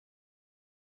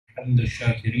حمد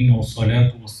الشاكرين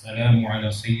والصلاة والسلام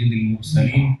على سيد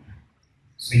المرسلين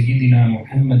سيدنا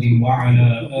محمد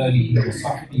وعلى آله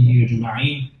وصحبه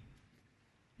أجمعين.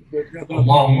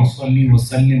 اللهم صل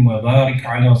وسلم وبارك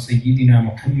على سيدنا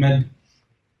محمد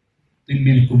طب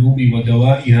القلوب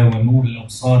ودوائها ونور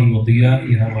الأبصار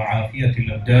وضيائها وعافية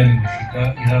الأبدان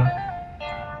وشفائها،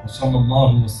 وصلى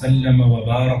الله وسلم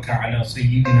وبارك على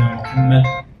سيدنا محمد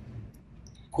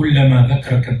كلما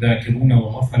ذكرك الذاكرون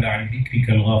وغفل عن ذكرك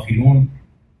الغافلون.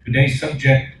 Today's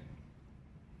subject,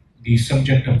 the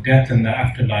subject of death and the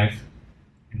afterlife.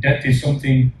 Death is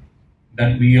something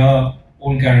that we are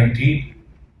all guaranteed.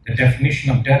 The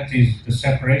definition of death is the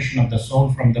separation of the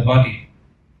soul from the body.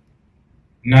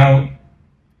 Now,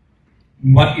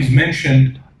 what is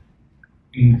mentioned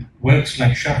in works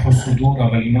like Sharh al-Sudur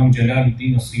of Imam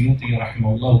Jalaluddin al-Suyuti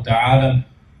rahimahullah ta'ala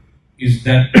is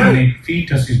that when a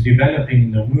fetus is developing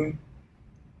in the womb,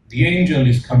 the angel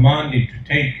is commanded to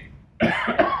take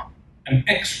an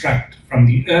extract from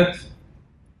the earth,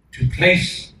 to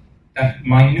place that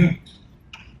minute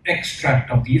extract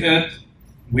of the earth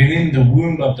within the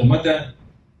womb of the mother,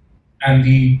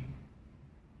 and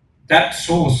that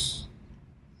source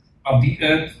of the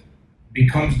earth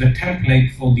becomes the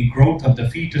template for the growth of the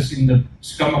fetus in the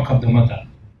stomach of the mother.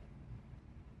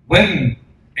 When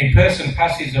a person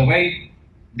passes away,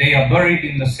 they are buried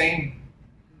in the same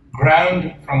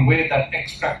ground from where that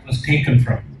extract was taken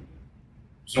from.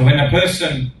 So when a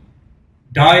person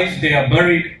dies, they are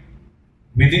buried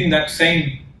within that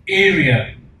same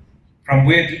area from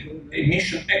where the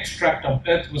initial extract of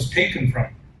earth was taken from.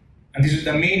 And this is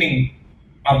the meaning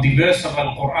of the verse of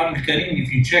Al-Quran Al-Kareem. If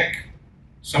you check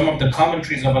some of the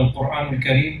commentaries of Al-Quran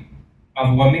Al-Kareem,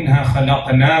 of وَمِنْهَا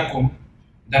خَلَقْنَاكُمْ,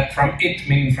 that from it,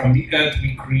 meaning from the earth,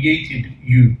 we created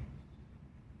you.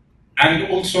 And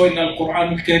also in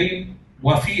Al-Quran Al-Kareem,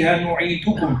 وَفِيهَا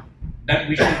نُعِيدُكُمْ, that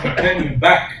we should return you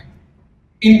back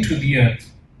into the earth.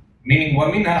 Meaning,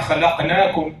 وَمِنْهَا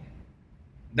خَلَقْنَاكُمْ,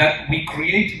 that we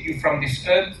created you from this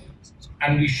earth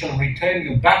and we shall return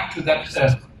you back to that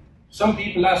earth. Some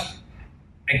people ask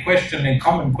a question, a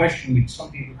common question which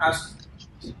some people ask,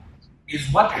 is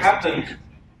what happened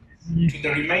to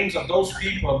the remains of those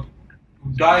people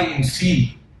who die in the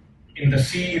sea,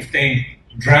 if they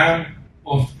drown,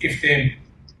 or if their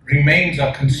remains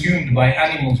are consumed by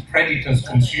animals, predators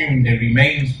consume their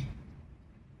remains.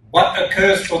 What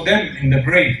occurs for them in the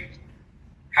grave?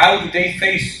 How do they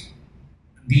face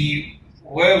the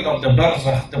world of the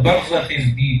barzakh? The barzakh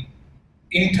is the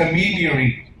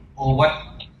intermediary, or what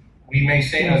we may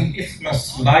say as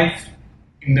isthmus, life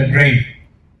in the grave.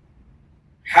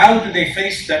 How do they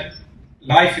face that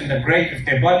life in the grave if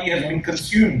their body has been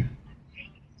consumed?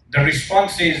 The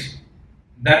response is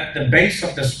that the base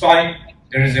of the spine,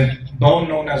 there is a bone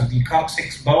known as the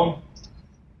coccyx bone.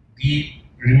 The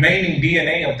remaining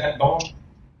DNA of that bone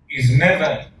is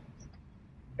never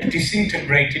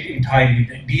disintegrated entirely.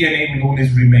 The DNA will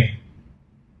always remain.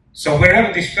 So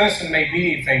wherever this person may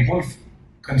be, if a wolf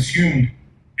consumed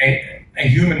a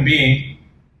human being,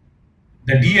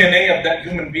 the DNA of that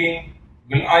human being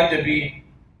will either be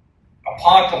a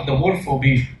part of the wolf or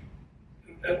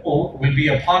will be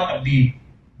a part of the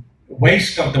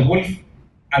waste of the wolf,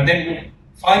 and then will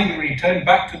finally return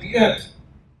back to the earth.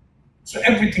 So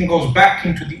everything goes back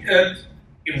into the earth,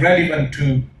 irrelevant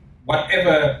to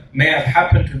whatever may have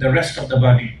happened to the rest of the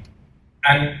body.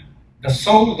 And the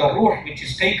soul, the ruh, which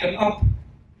is taken up,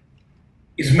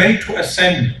 is made to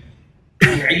ascend to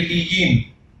Illiyin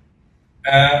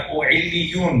or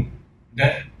Illiyun.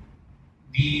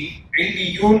 The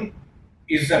Illiyun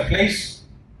is a place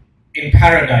in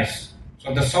paradise.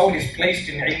 So the soul is placed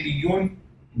in Illiyun,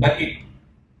 but it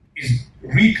is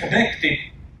reconnected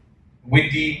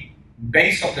with the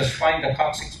base of the spine, the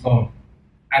coccyx bone.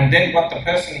 And then what the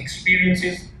person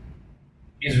experiences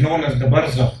is known as the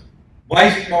barzakh. Why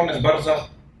is it known as barzakh?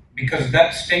 Because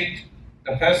that state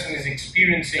the person is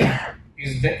experiencing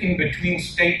is the in-between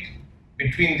state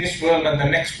between this world and the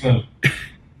next world.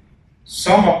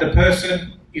 Some of the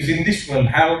person is in this world.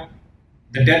 How?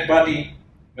 The dead body,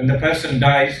 when the person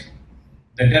dies,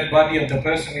 the dead body of the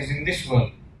person is in this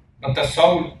world, but the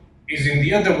soul is in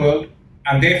the other world,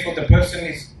 and therefore the person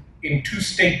is in two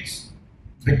states,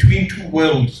 between two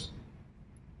worlds.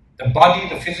 The body,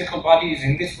 the physical body, is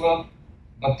in this world,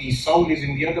 but the soul is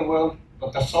in the other world,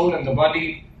 but the soul and the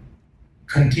body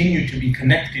continue to be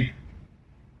connected.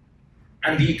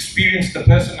 And the experience the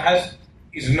person has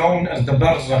is known as the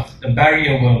barzakh, the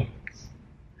barrier world.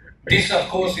 This, of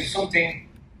course, is something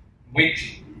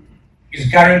which is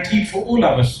guaranteed for all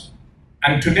of us.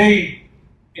 And today,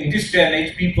 in this day and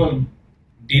age, people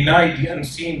deny the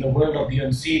unseen, the world of the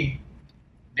unseen.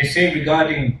 They say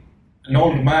regarding an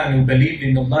old man who believed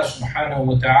in Allah subhanahu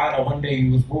wa ta'ala. One day he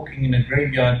was walking in a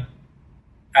graveyard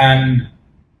and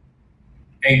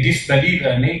a disbeliever,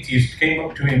 an atheist, came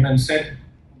up to him and said,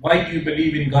 "Why do you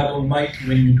believe in God Almighty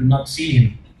when you do not see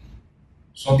Him?"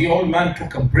 So the old man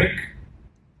took a brick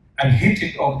and hit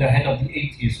it over the head of the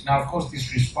atheist. Now, of course,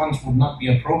 this response would not be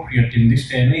appropriate in this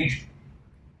day and age.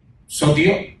 So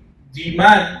the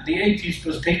atheist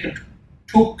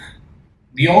took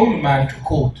the old man to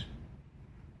court,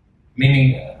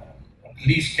 meaning a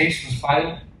police case was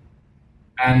filed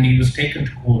and he was taken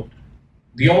to court.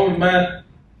 The old man,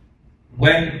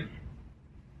 when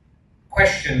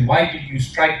questioned, "Why did you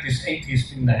strike this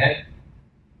atheist in the head?"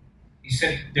 he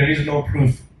said, "There is no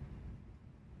proof."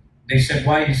 They said,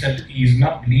 "Why?" He said, "He is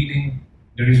not bleeding,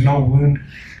 there is no wound,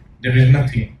 there is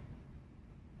nothing."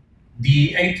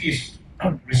 The atheist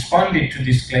responded to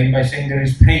this claim by saying, "There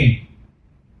is pain."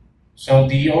 So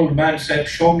the old man said,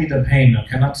 "Show me the pain, I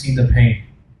cannot see the pain."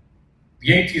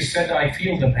 The atheist said, "I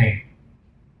feel the pain."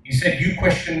 He said, "You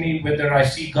question me whether I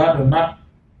see God or not.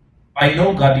 I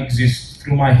know God exists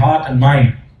through my heart and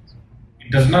mind.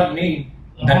 It does not mean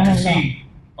that to see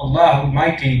Allah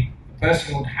Almighty, the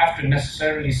person would have to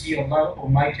necessarily see Allah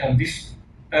Almighty on this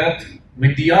earth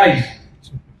with the eyes.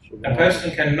 A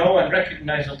person can know and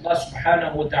recognize Allah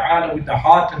subhanahu wa ta'ala with the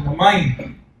heart and the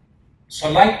mind.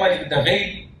 So likewise with the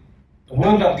ghaib, the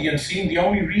world of the unseen, the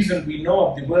only reason we know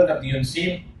of the world of the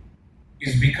unseen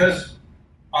is because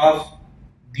of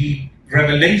the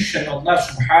revelation Allah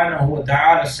subhanahu wa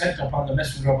ta'ala sent upon the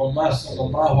Messenger of Allah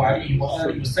sallallahu alayhi wa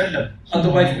sallam.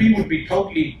 Otherwise we would be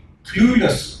totally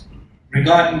clueless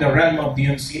regarding the realm of the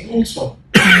unseen also.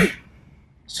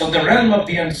 So the realm of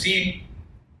the unseen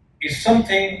is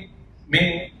something,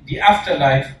 meaning the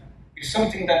afterlife, is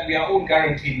something that we are all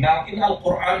guaranteed. Now in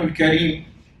Al-Quran Al-Kareem,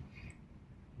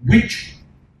 which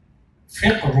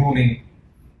fiqh ruling,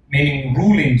 meaning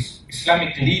rulings,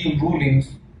 Islamic legal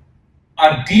rulings,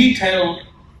 are detailed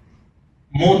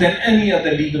more than any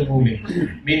other legal ruling.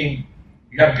 Meaning,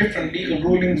 you have different legal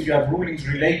rulings. You have rulings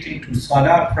relating to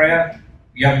salah, prayer.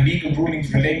 You have legal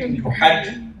rulings relating to hajj,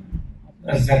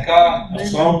 zakah,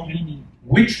 as-sawm.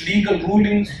 Which legal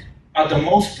rulings are the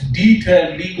most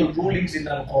detailed legal rulings in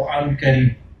Al-Quran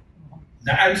Al-Kareem?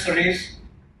 The answer is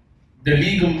the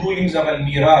legal rulings of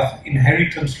al-mirath,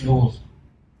 inheritance laws.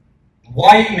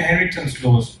 Why inheritance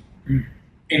laws?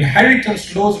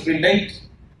 Inheritance laws relate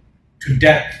to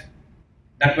death.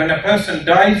 That when a person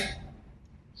dies,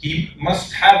 he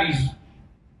must have his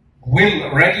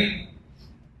will ready,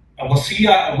 a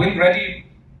wasiyah, a will ready,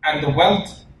 and the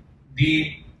wealth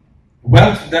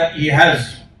that he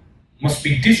has must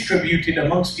be distributed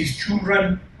amongst his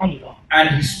children and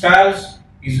his spouse,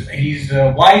 his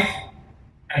wife,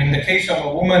 and in the case of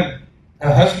a woman,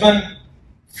 her husband,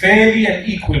 fairly and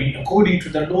equally according to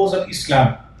the laws of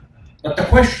Islam. But the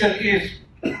question is,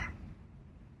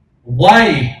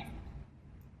 why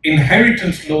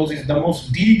inheritance laws is the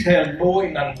most detailed law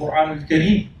in Al-Quran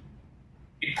Al-Kareem?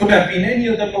 It could have been any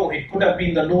other law. It could have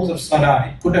been the laws of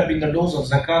Salah. It could have been the laws of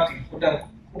Zakat. It could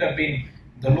have been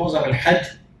the laws of Al-Hajj.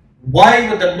 Why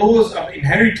were the laws of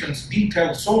inheritance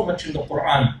detailed so much in the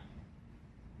Quran?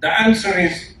 The answer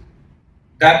is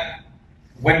that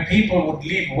when people would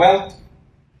leave wealth,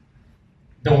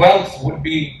 the wealth would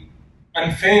be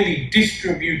unfairly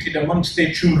distributed amongst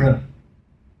their children,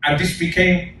 and this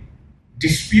became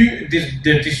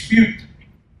the dispute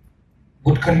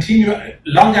would continue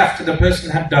long after the person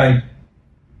had died.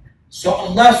 So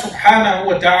Allah subhanahu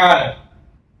wa ta'ala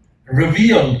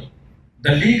revealed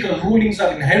the legal rulings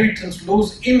of inheritance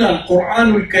laws in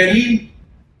Al-Quran Al-Kareem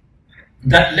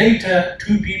that later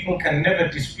two people can never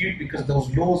dispute because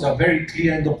those laws are very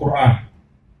clear in the Quran.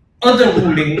 Other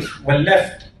rulings were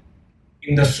left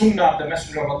in the Sunnah of the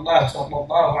Messenger of Allah sallallahu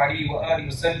alayhi wa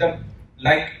sallam,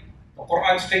 like the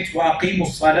Quran states, وَأَقِيمُوا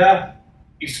الصَّلَاةِ,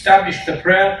 establish the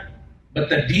prayer, but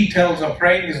the details of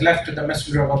praying is left to the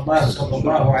Messenger of Allah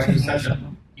sallallahu alayhi wa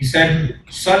sallam. He said,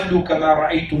 صَلُّوا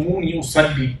كَمَا رَأَيْتُمُونِي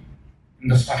أُصَلِّي. In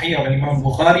the Sahih of Imam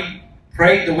Bukhari,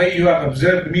 pray the way you have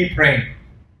observed me praying.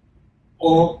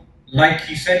 Or like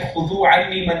he said, خُذُوا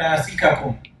عَنِّي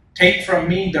مَنَاسِكَكُمْ, take from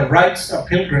me the rites of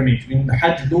pilgrimage, meaning the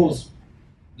Hajj laws.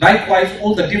 Likewise,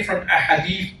 all the different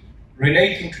ahadith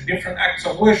relating to different acts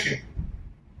of worship.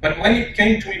 But when it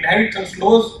came to inheritance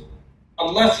laws,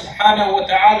 Allah subhanahu wa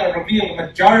ta'ala revealed the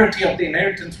majority of the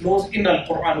inheritance laws in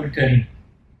Al-Quran Al-Kareem.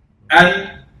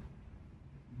 And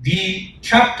the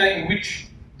chapter in which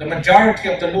the majority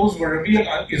of the laws were revealed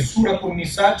is Surah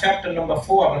Al-Nisa, chapter number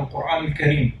 4 of Al-Quran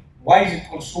Al-Kareem. Why is it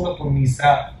called Surah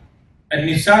Al-Nisa?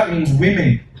 Al-Nisa means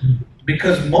women,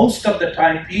 because most of the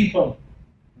time people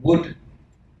would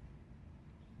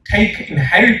take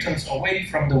inheritance away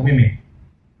from the women.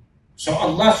 So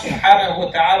Allah subhanahu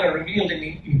wa ta'ala revealed an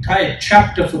entire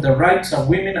chapter for the rights of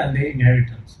women and their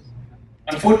inheritance.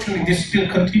 Unfortunately, this still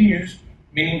continues,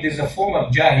 meaning there's a form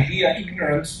of jahiliyyah,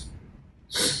 ignorance,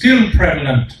 still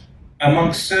prevalent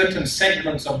amongst certain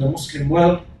segments of the Muslim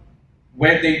world,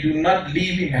 where they do not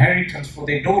leave inheritance for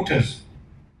their daughters.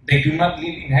 They do not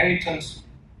leave inheritance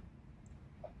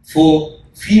for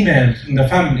females in the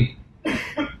family.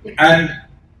 And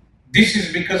this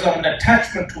is because of an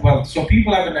attachment to wealth. So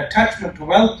people have an attachment to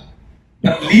wealth,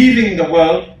 but leaving the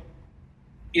world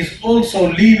is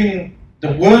also leaving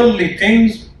the worldly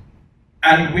things,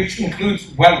 and which includes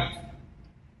wealth.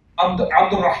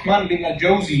 Abdul Rahman bin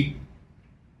Al-Jawzi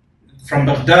from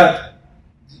Baghdad,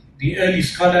 the early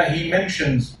scholar, he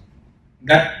mentions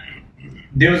that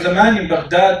there was a man in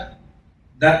Baghdad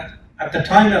that at the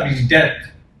time of his death,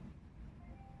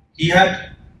 he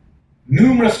had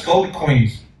numerous gold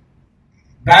coins,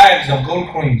 bags of gold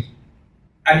coins.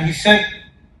 And he said,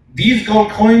 these gold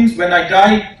coins, when I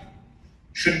die,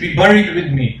 should be buried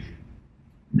with me.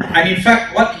 And in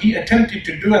fact, what he attempted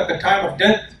to do at the time of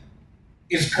death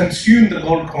is consume the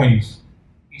gold coins.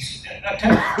 He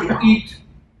attempted to eat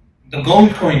the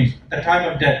gold coins at the time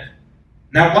of death.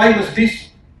 Now, why was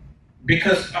this?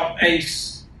 Because of a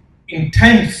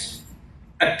intense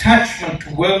attachment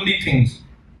to worldly things.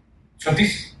 So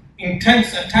this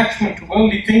intense attachment to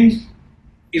worldly things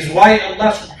is why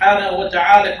Allah subhanahu wa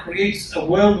ta'ala creates a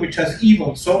world which has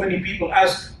evil. So many people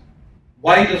ask,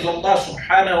 why does Allah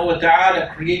subhanahu wa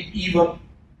ta'ala create evil?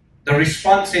 The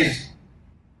response is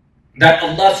that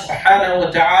Allah subhanahu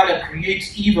wa ta'ala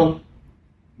creates evil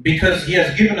because He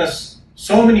has given us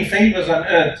so many favors on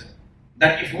earth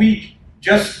that if we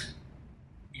just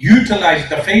utilize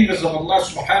the favors of Allah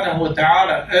subhanahu wa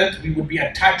ta'ala on earth, we would be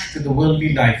attached to the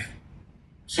worldly life.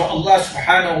 So Allah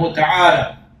subhanahu wa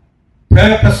ta'ala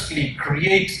purposely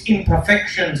creates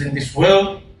imperfections in this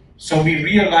world, so we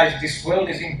realize this world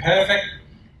is imperfect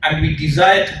and we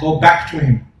desire to go back to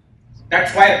Him.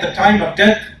 That's why at the time of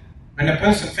death, when a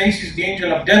person faces the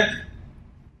angel of death,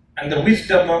 and the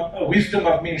wisdom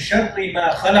of min sharri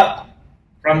ma khalaq,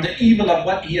 from the evil of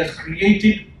what He has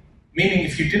created, meaning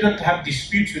if you didn't have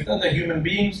disputes with other human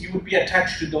beings, you would be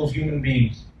attached to those human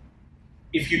beings.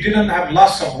 If you didn't have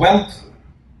loss of wealth,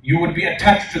 you would be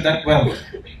attached to that wealth.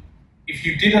 If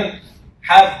you didn't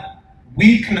have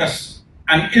weakness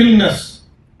and illness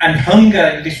and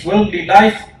hunger in this worldly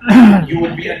life, you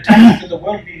would be attached to the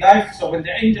worldly life. So when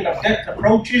the angel of death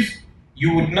approaches,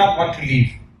 you would not want to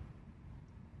leave.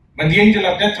 When the angel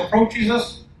of death approaches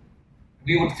us,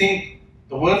 we would think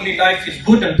the worldly life is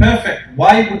good and perfect.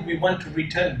 Why would we want to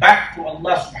return back to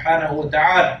Allah subhanahu wa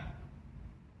ta'ala?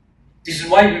 This is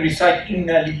why we recite,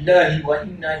 Inna lillahi wa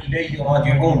inna ilayhi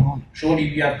raji'un.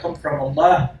 Surely we have come from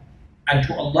Allah, and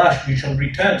to Allah we shall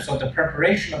return. So the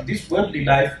preparation of this worldly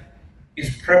life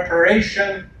is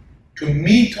preparation to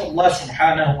meet Allah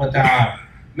subhanahu wa ta'ala.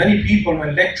 Many people,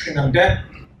 when lecturing on death,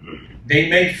 they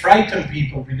may frighten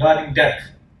people regarding death.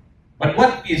 But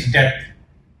what is death?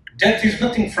 Death is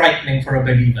nothing frightening for a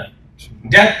believer.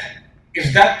 Death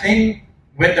is that thing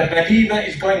where the believer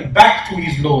is going back to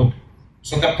his Lord.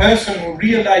 So the person who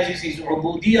realizes his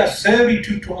ubudiyyah,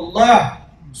 servitude to Allah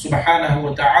subhanahu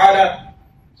wa ta'ala,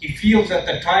 he feels at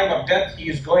the time of death he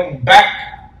is going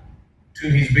back to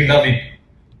his beloved.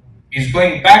 He's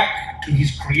going back to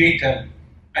his creator.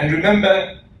 And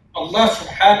remember, Allah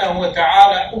subhanahu wa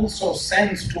ta'ala also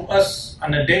sends to us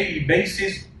on a daily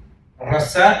basis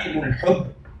Rasa'ilul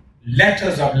Hub,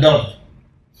 letters of love.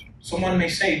 Someone may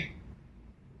say,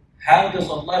 how does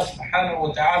Allah subhanahu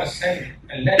wa ta'ala send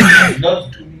a letter of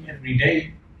love to me every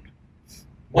day?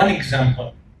 One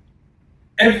example.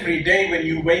 Every day when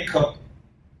you wake up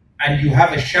and you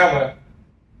have a shower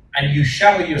and you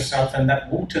shower yourself, and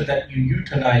that water that you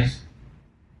utilize,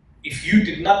 if you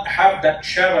did not have that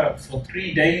shower for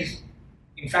 3 days,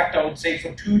 in fact I would say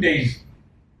for 2 days,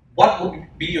 what would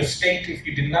be your state if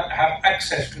you did not have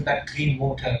access to that clean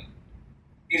water?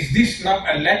 Is this not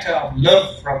a letter of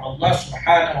love from Allah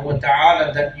subhanahu wa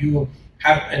ta'ala, that you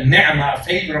have a ni'mah, a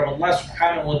favor of Allah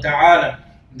subhanahu wa ta'ala,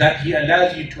 that He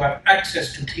allows you to have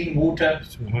access to clean water?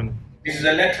 This is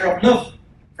a letter of love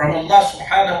from Allah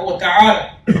subhanahu wa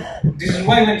ta'ala. This is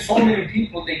why when so many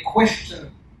people, they question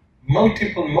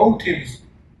multiple motives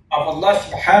of Allah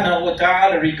subhanahu wa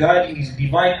ta'ala regarding His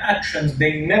divine actions,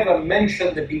 they never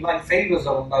mention the divine favors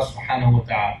of Allah subhanahu wa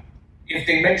ta'ala. If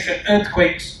they mention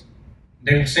earthquakes,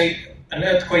 they will say an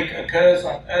earthquake occurs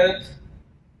on earth.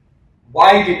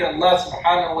 Why did Allah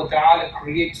subhanahu wa ta'ala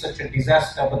create such a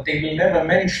disaster? But they will never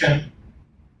mention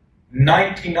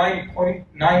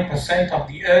 99.9% of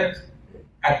the earth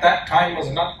at that time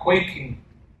was not quaking,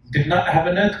 did not have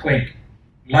an earthquake.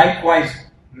 Likewise,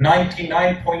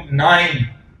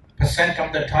 99.9%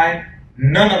 of the time,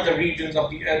 none of the regions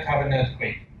of the earth have an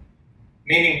earthquake.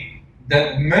 Meaning,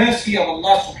 the mercy of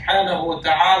Allah subhanahu wa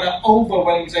ta'ala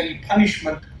overwhelms any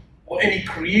punishment or any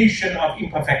creation of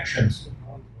imperfections.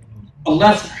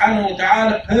 Allah subhanahu wa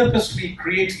ta'ala purposely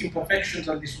creates imperfections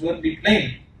on this worldly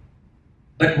plane.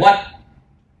 But what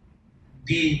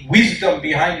the wisdom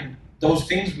behind those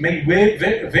things may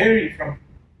vary from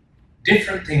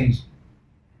different things.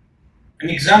 An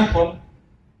example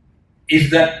is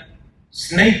that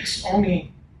snakes,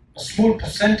 only a small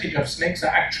percentage of snakes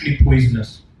are actually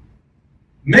poisonous.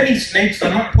 Many snakes are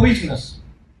not poisonous,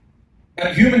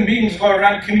 but human beings go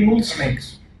around killing all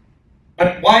snakes.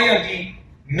 But why are the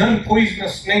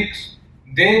non-poisonous snakes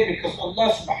there? Because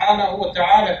Allah subhanahu wa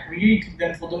ta'ala created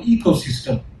them for the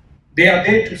ecosystem. They are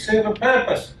there to serve a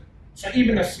purpose. So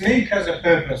even a snake has a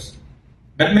purpose.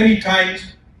 But many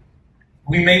times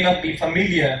we may not be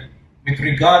familiar with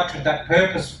regard to that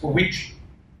purpose for which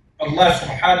Allah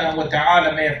subhanahu wa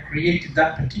ta'ala may have created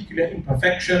that particular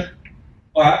imperfection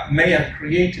or may have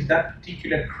created that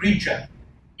particular creature.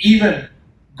 Even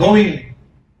going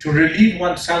to relieve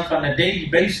oneself on a daily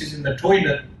basis in the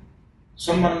toilet,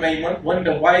 someone may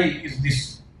wonder, why is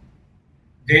this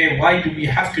there? Why do we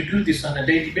have to do this on a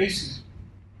daily basis?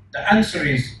 The answer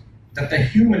is that the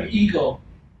human ego,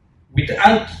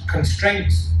 without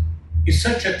constraints, is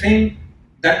such a thing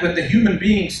that when the human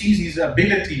being sees his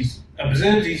abilities,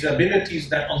 observes his abilities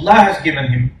that Allah has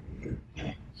given him,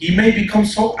 he may become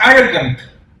so arrogant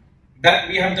that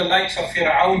we have the likes of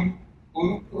Fir'aun,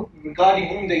 regarding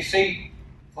whom they say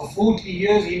for 40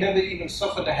 years he never even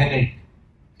suffered a headache.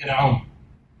 Fir'aun.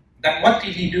 That what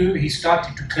did he do? He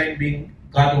started to claim being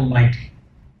God Almighty.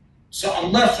 So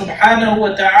Allah subhanahu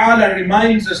wa ta'ala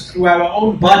reminds us through our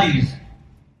own bodies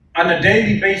on a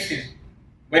daily basis.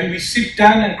 When we sit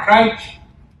down and crouch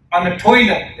on a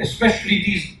toilet, especially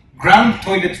these ground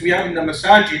toilets we have in the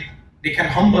masajid, they can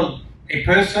humble a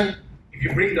person. If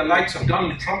you bring the likes of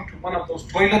Donald Trump to one of those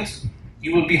toilets,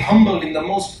 he will be humbled in the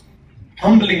most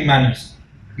humbling manners.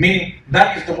 Meaning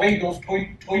that is the way those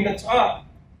toilets are.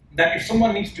 That if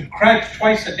someone needs to crouch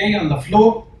twice a day on the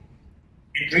floor,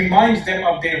 it reminds them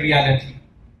of their reality,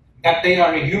 that they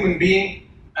are a human being.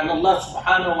 And Allah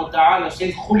subhanahu wa ta'ala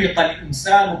says, خُلِقَ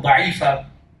الْإِنسَانُ ضَعِيفًا.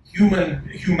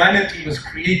 Humanity was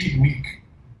created weak.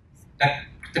 That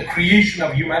the creation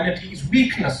of humanity is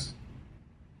weakness.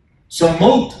 So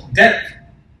death,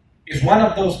 is one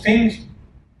of those things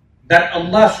that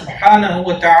Allah subhanahu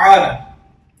wa ta'ala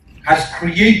has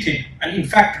created. And in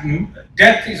fact,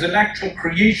 death is an actual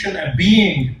creation, a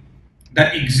being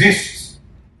that exists.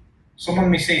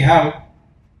 Someone may say, how?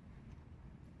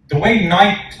 The way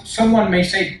night, someone may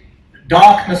say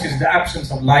darkness is the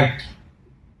absence of light,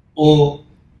 or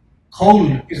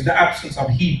cold is the absence of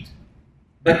heat.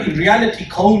 But in reality,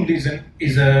 cold is an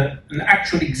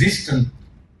actual existent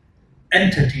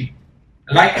entity.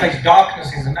 Likewise,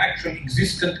 darkness is an actual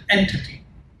existent entity.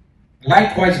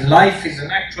 Likewise, life is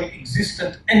an actual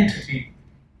existent entity.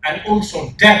 And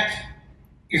also death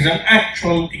is an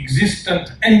actual existent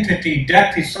entity.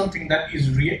 Death is something that is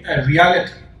a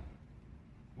reality.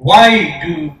 Why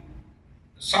do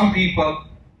some people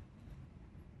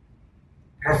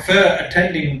prefer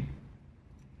attending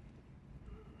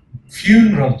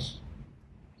funerals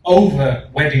over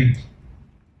weddings?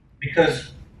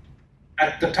 Because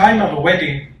at the time of a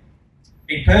wedding,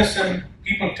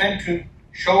 people tend to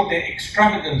show their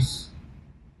extravagance.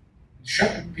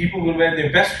 People will wear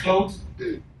their best clothes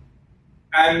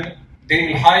and they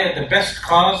will hire the best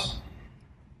cars,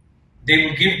 they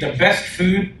will give the best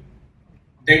food,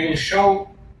 they will show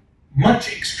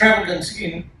much extravagance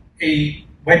in a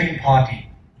wedding party.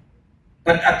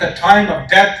 But at the time of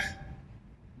death,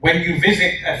 when you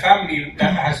visit a family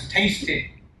that has tasted,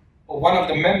 or one of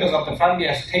the members of the family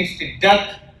has tasted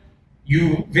death,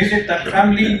 you visit that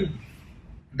family,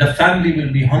 the family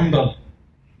will be humble,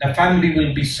 the family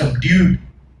will be subdued.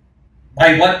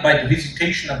 By what? By the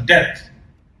visitation of death,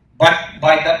 but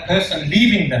by that person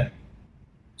leaving them.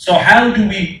 So how do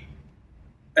we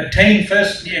attain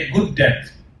firstly a good death?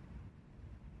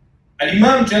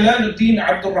 Al-Imam Jalaluddin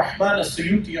Abdul Rahman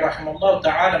As-Suyuti rahimahullah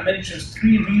ta'ala mentions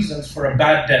 3 reasons for a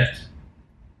bad death.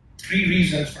 3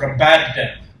 reasons for a bad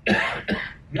death.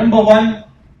 Number 1,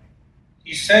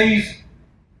 he says,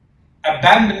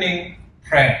 abandoning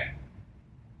prayer.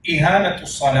 Ihanatu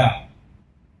salah,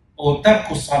 or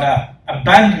tarku salah,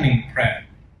 abandoning prayer.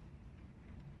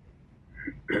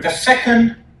 The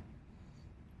second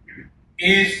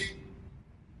is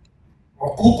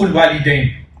uququl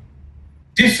walidain,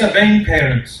 disobeying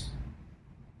parents.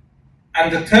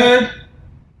 And the third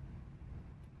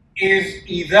is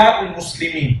إِذَاءُ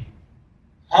الْمُسْلِمِينَ,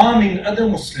 harming other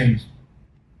Muslims.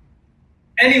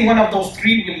 Any one of those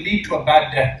three will lead to a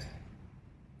bad death.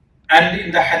 And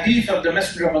in the hadith of the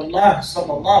Messenger of Allah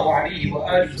sallallahu alayhi wa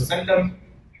sallam,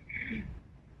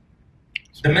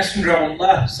 the Messenger of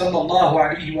Allah sallallahu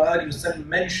alayhi wa sallam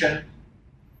mentioned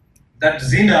that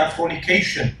zina,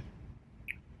 fornication,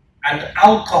 and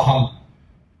alcohol,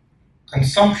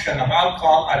 consumption of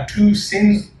alcohol, are two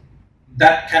sins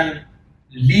that can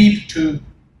lead to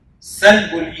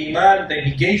salbul iman, the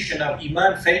negation of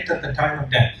iman, faith at the time of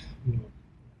death.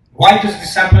 Why does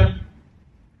this happen?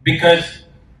 Because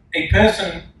a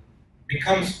person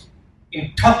becomes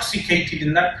intoxicated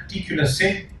in that particular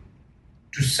sin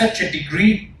to such a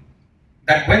degree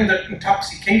that when the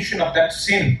intoxication of that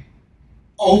sin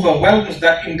overwhelms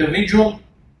that individual,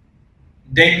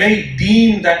 they may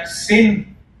deem that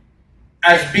sin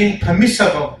as being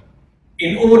permissible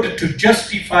in order to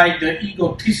justify the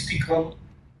egotistical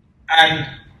and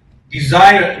the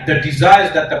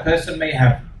desires that the person may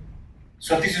have.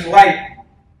 So this is why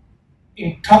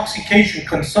intoxication,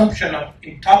 consumption of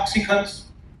intoxicants,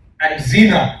 and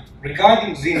zina,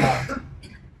 regarding zina,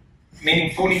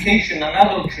 meaning fornication and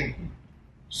adultery,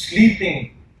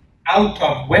 sleeping out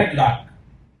of wedlock,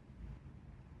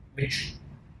 which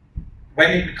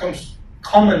when it becomes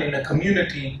common in a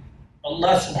community,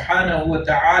 Allah subhanahu wa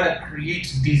ta'ala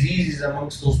creates diseases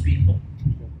amongst those people.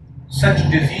 Such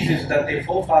diseases that their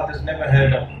forefathers never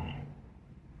heard of.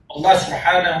 Allah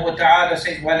subhanahu wa ta'ala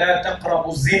says, وَلَا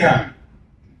تَقْرَبُوا الزِّنَا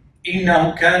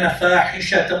إِنَّهُ كَانَ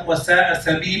فَاحِشَةً وَسَاءَ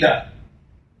سَبِيلًا.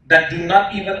 That do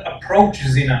not even approach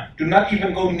zina, do not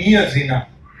even go near zina.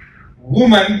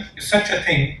 Woman is such a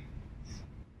thing.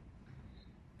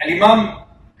 Al-Imam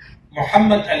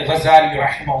Muhammad al-Ghazali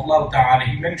rahimahullah ta'ala,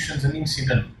 he mentions an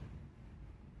incident.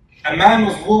 A man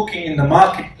was walking in the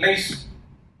marketplace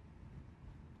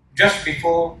just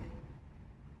before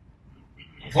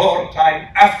Dhuhr time,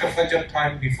 after Fajr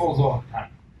time, before Dhuhr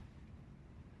time.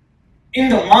 In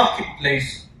the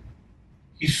marketplace,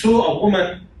 he saw a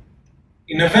woman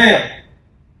in a veil,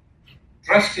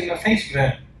 dressed in a face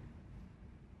veil,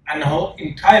 and her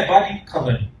entire body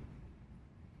covered.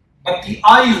 But the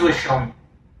eyes were showing.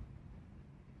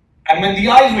 And when the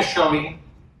eyes were showing,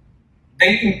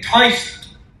 they enticed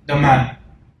the man.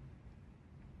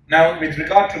 Now, with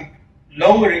regard to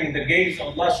lowering the gaze,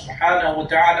 Allah subhanahu wa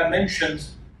ta'ala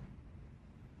mentions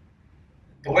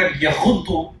the word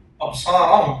يَغُضُّ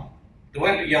أَبْصَارَهُمْ. The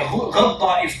word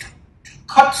يَغُضَّ is to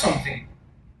cut something.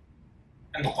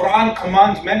 And the Quran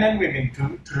commands men and women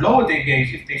to lower their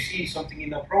gaze if they see something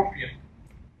inappropriate.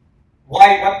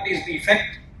 Why? What is the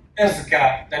effect?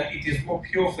 Azka, that it is more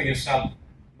pure for yourself.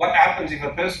 What happens if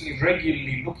a person is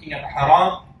regularly looking at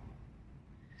haram?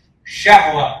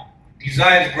 Shahwa,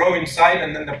 desires grow inside,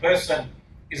 and then the person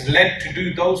is led to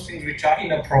do those things which are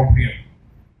inappropriate.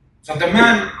 So the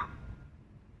man,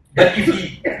 but if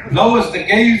he lowers the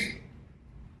gaze,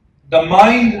 the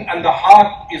mind and the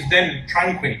heart is then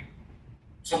tranquil.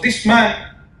 So this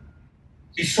man,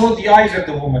 he saw the eyes of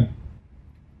the woman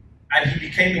and he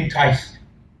became enticed.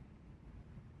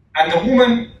 And the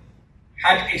woman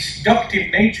had a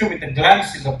seductive nature with the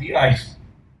glances of the eyes.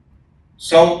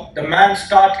 So the man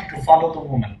started to follow the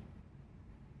woman.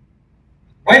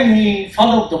 When he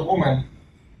followed the woman,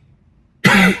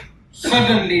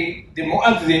 suddenly the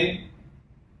muazzin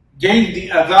gave the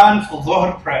adhan for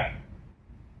Dhuhr prayer.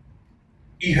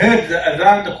 He heard the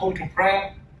adhan, the call to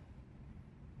prayer,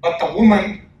 but the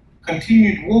woman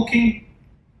continued walking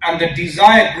and the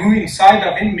desire grew inside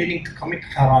of him, meaning to commit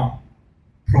haram,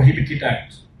 prohibited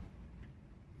acts.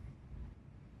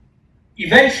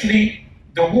 Eventually,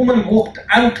 the woman walked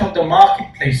out of the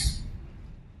marketplace,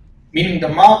 meaning the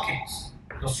markets,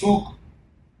 the souk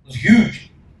was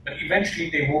huge, but eventually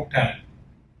they walked out.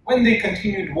 When they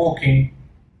continued walking,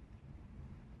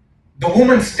 the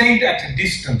woman stayed at a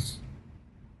distance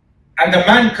and the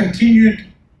man continued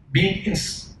being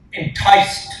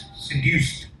enticed,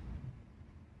 seduced,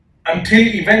 until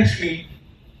eventually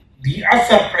the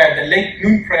Asr prayer, the late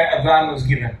noon prayer adhan was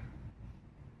given.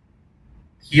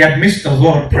 He had missed the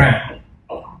Dhuhr prayer.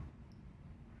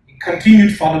 He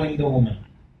continued following the woman.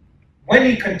 When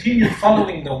he continued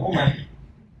following the woman,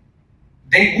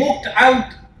 they walked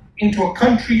out into a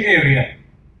country area.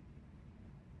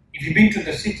 If you've been to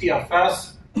the city of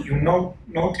Fas, you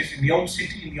notice in the old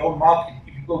city, in the old market,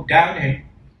 if you go downhill,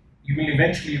 you will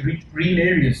eventually reach green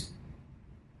areas.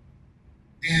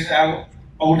 This is how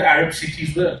old Arab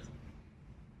cities were.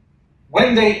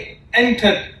 When they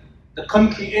entered the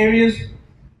country areas,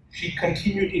 she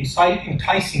continued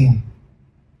enticing him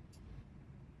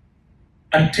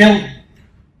until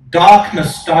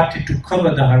darkness started to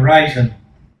cover the horizon,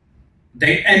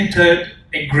 they entered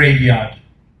a graveyard.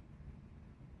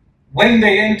 When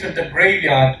they entered the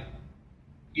graveyard,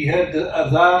 he heard the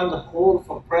adhan, the call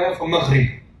for prayer for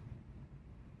Maghrib.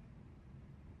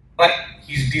 But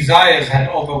his desires had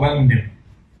overwhelmed him.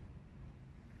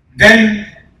 Then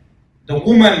the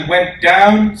woman went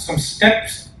down some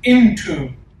steps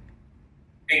into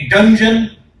a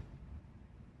dungeon,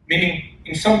 meaning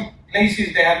in some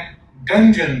places they had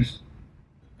dungeons,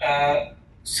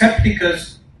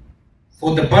 sepulchres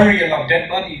for the burial of dead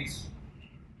bodies.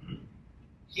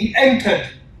 He entered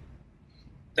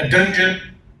the dungeon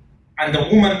and the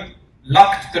woman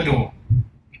locked the door.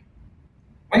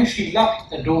 When she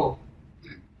locked the door,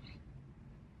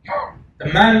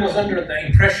 the man was under the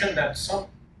impression that some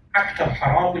act of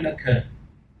haram will occur.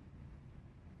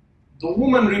 The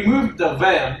woman removed the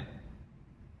veil,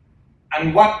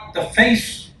 and what the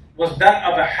face was that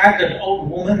of a haggard old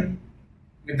woman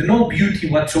with no beauty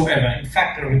whatsoever. In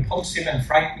fact, a repulsive and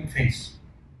frightening face.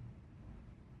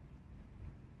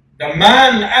 The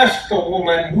man asked the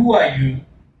woman, "Who are you?"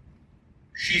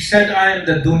 She said, "I am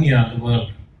the dunya, the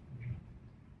world,"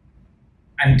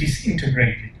 and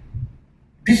disintegrated.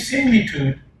 This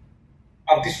similitude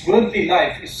of this worldly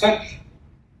life is such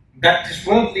that this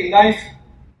worldly life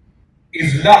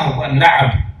is lahu and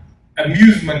la'ab,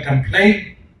 amusement and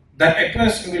play, that a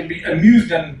person will be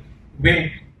amused and will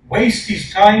waste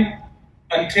his time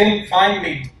until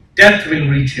finally death will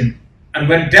reach him. And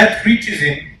when death reaches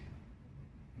him,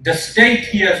 the state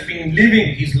he has been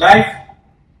living his life,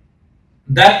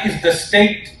 that is the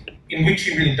state in which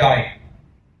he will die.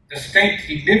 The state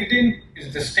he lived in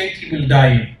is the state he will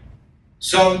die in.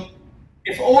 So,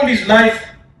 if all his life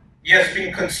he has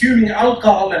been consuming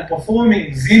alcohol and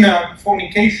performing zina,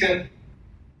 fornication,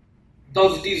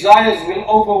 those desires will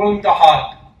overwhelm the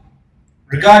heart.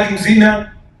 Regarding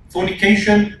zina,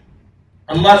 fornication,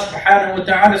 Allah subhanahu wa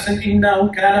ta'ala said,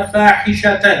 إِنَّهُ كَانَ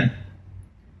فَاحِشَةً.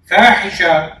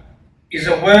 Fahisha is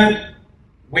a word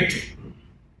which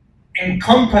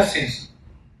encompasses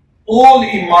all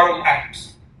immoral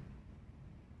acts.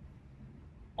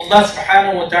 Allah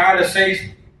subhanahu wa ta'ala says,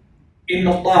 إِنَّ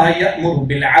اللَّهَ يَأْمُرُ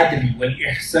بِالْعَدْلِ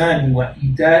وَالْإِحْسَانِ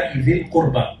وَإِيتَاءِ ذِي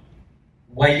الْقُرْبَى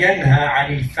وَيَنْهَى عَنِ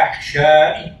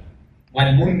الْفَحْشَاءِ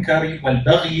وَالْمُنْكَرِ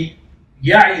وَالْبَغْيِ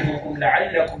يَعِظُكُمْ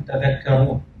لَعَلَّكُمْ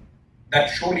تَذَكَّرُونَ. That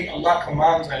surely Allah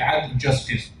commands al-adl,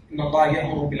 justice. إِنَّ اللَّهَ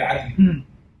يَأْمُرُ بِالْعَدْلِ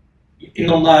إِنَّ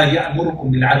اللَّهَ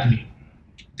يَأْمُرُكُمْ بِالْعَدْلِ.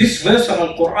 This verse of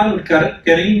Al-Quran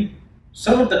Al-Kareem,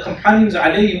 some of the companions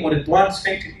alayhim wa ridwan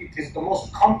stated it is the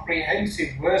most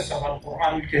comprehensive verse of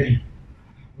Al-Quran Al-Kareem.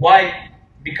 Why?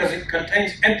 Because it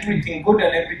contains everything good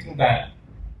and everything bad.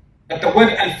 But the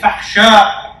word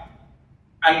al-fahsha,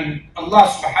 and Allah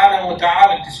subhanahu wa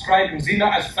ta'ala describing zina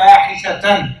as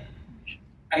fahishatan,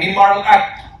 an immoral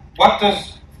act. What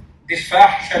does this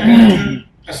fahisha lead to?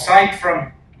 Aside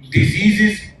from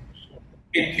diseases,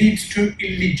 it leads to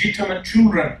illegitimate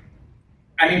children,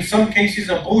 and in some cases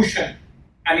abortion,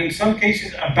 and in some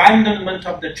cases abandonment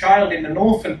of the child in an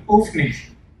orphanage.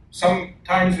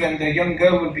 Sometimes when the young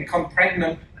girl will become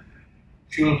pregnant,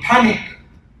 she will panic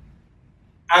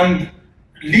and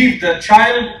leave the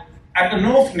child at an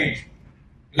orphanage.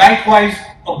 Likewise,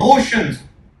 abortions.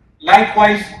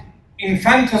 Likewise,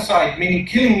 infanticide, meaning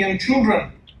killing young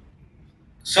children.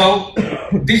 So,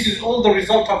 this is all the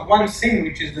result of one sin,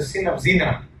 which is the sin of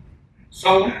zina.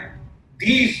 So,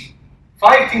 these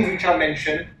 5 things which are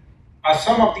mentioned are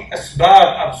some of the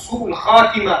asbab of su'ul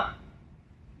khatima,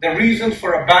 the reasons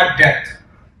for a bad death.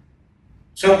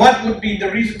 So, what would be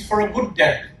the reasons for a good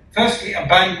death? Firstly,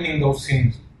 abandoning those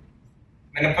sins.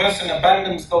 When a person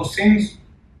abandons those sins,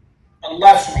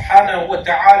 Allah subhanahu wa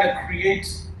ta'ala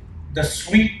creates the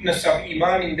sweetness of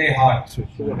iman in their heart.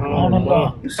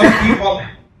 Some people,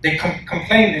 they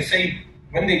complain, they say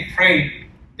when they pray,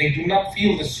 they do not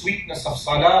feel the sweetness of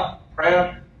salah,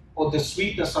 prayer, or the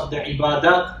sweetness of the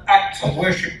ibadat, acts of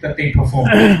worship that they perform.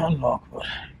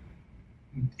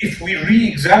 If we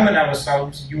re-examine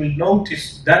ourselves, you will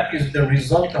notice that is the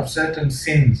result of certain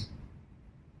sins.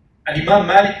 And Imam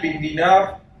Malik bin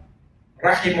Dinar,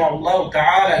 rahimahullah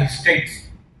ta'ala, he states,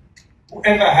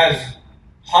 whoever has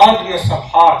hardness of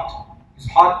heart, his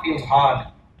heart feels hard.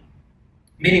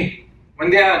 Meaning, when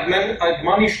they are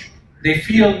admonished, they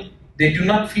do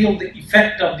not feel the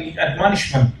effect of the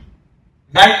admonishment.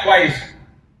 Likewise,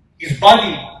 his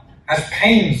body has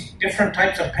pains, different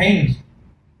types of pains.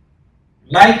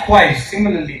 Likewise,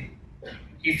 similarly,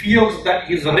 he feels that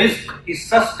his rizq, his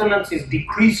sustenance is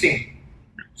decreasing.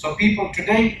 So people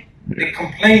today, they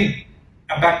complain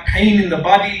about pain in the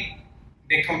body,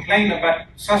 they complain about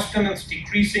sustenance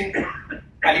decreasing.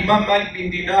 Al-Imam Malik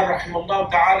bin Dinar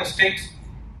rahimahullah ta'ala states,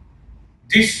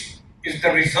 this is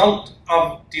the result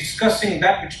of discussing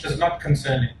that which does not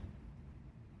concern it.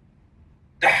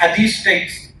 The hadith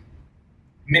states,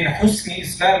 min husni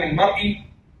islam al-mar'i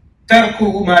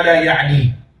tarkuhu ma la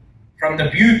ya'ni. From the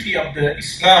beauty of the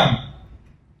Islam,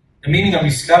 the meaning of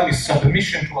Islam is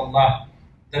submission to Allah.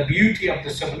 The beauty of the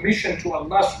submission to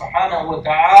Allah subhanahu wa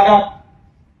ta'ala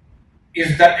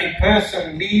is that a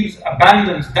person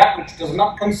abandons that which does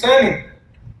not concern him.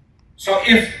 So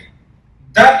if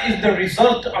that is the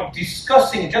result of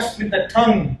discussing just with the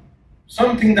tongue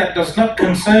something that does not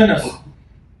concern us,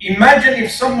 imagine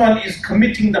if someone is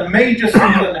committing the major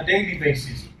sins on a daily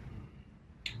basis,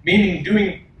 meaning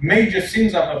doing major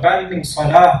sins of abandoning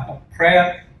salah, of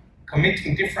prayer,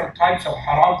 committing different types of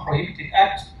haram, prohibited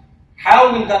acts.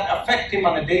 How will that affect him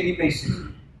on a daily basis?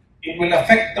 It will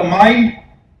affect the mind,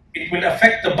 it will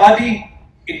affect the body,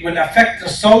 it will affect the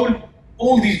soul,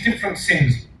 all these different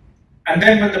sins. And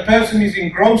then when the person is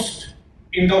engrossed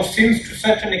in those sins to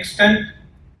such an extent,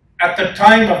 at the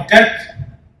time of death,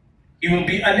 he will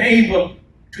be unable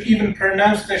to even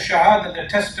pronounce the shahada, the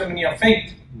testimony of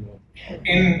faith.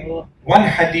 In one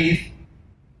hadith,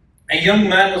 a young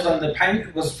man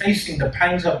was facing the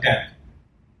pangs of death.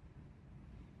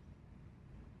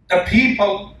 The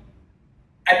people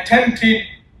attempted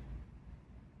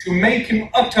to make him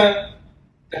utter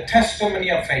the testimony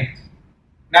of faith.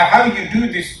 Now, how you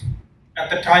do this at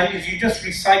the time is you just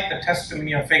recite the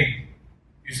testimony of faith.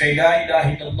 You say, La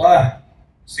ilaha illallah,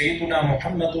 Sayyiduna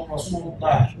Muhammadur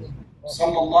Rasulullah,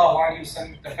 sallallahu alayhi wa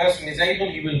sallam. If the person is able,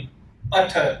 he will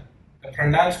utter the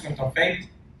pronouncement of faith,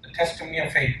 the testimony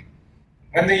of faith.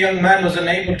 When the young man was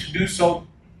unable to do so,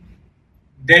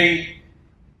 they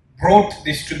brought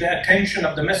this to the attention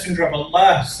of the Messenger of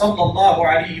Allah sallallahu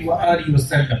alayhi wa alihi wa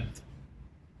sallam.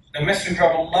 The Messenger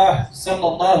of Allah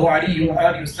sallallahu alayhi wa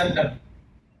alihi wa sallam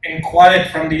inquired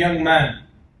from the young man,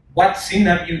 what sin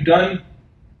have you done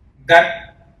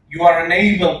that you are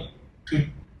unable to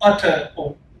utter,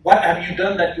 or what have you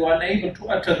done that you are unable to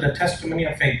utter the testimony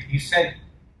of faith? He said,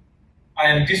 I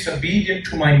am disobedient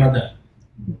to my mother.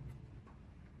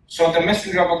 So the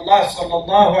Messenger of Allah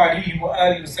sallallahu alayhi wa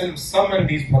sallam summoned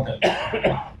his mother.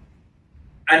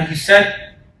 And he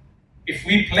said, if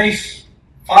we place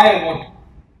firewood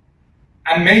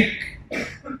and make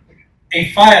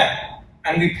a fire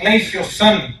and we place your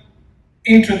son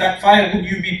into that fire, would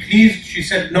you be pleased? She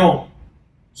said, no.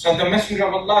 So the Messenger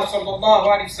of Allah sallallahu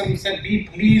alayhi wa sallam said, be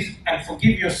pleased and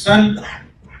forgive your son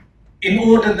in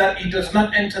order that he does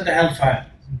not enter the hellfire.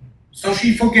 So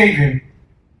she forgave him,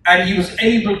 and he was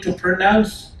able to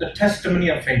pronounce the testimony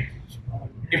of faith.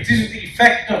 If this is the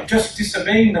effect of just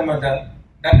disobeying the mother,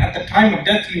 that at the time of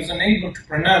death he was unable to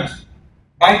pronounce.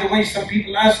 By the way, some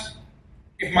people ask,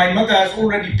 if my mother has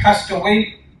already passed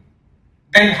away,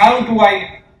 then how do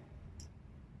I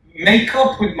make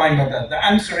up with my mother? The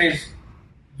answer is,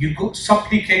 you go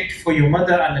supplicate for your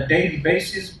mother on a daily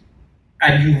basis,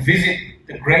 and you visit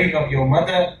the grave of your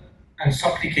mother and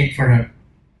supplicate for her.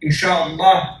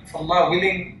 Inshallah, if Allah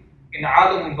willing, in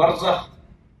Alam al-Barzakh,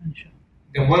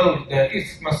 the world, the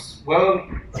Isthmus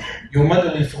world, your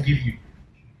mother will forgive you.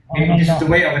 And this is the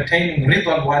way of attaining Rida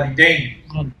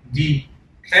al-Walidain, the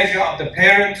pleasure of the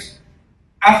parents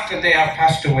after they have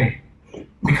passed away.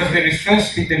 Because there is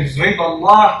Rida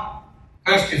Allah,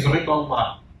 first is Rida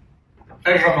Allah, the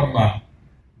pleasure of Allah,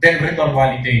 then Rida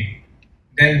al-Walidain,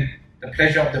 then the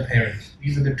pleasure of the parents.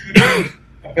 These are the two things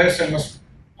a person must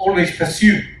always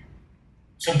pursue.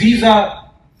 So these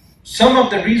are some of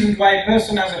the reasons why a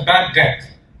person has a bad death.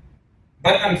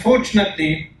 But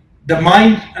unfortunately, the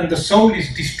mind and the soul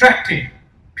is distracted.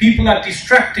 People are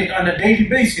distracted on a daily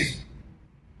basis.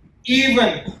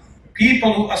 Even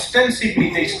people who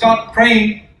ostensibly they start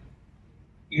praying,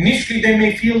 initially they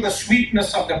may feel the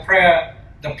sweetness of the prayer,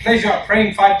 the pleasure of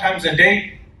praying 5 times a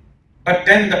day, but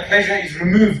then the pleasure is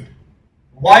removed.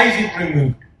 Why is it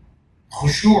removed?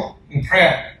 Khushu' in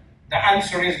prayer. The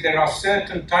answer is there are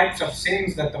certain types of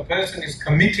sins that the person is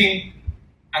committing,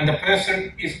 and the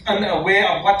person is unaware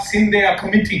of what sin they are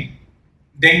committing.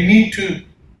 They need to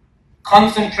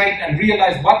concentrate and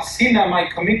realize, what sin am I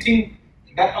committing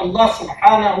that Allah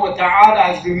subhanahu wa ta'ala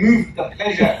has removed the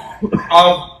pleasure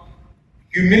of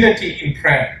humility in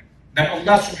prayer, that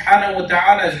Allah subhanahu wa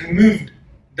ta'ala has removed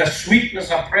the sweetness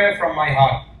of prayer from my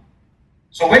heart.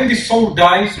 So when the soul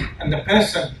dies and the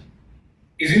person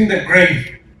is in the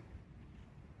grave,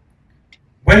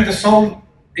 when the soul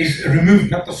is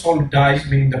removed, not the soul dies,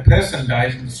 meaning the person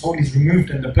dies, and the soul is removed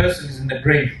and the person is in the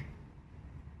grave.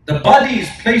 The body is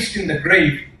placed in the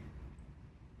grave,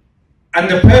 and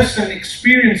the person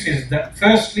experiences that,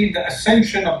 firstly, the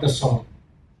ascension of the soul.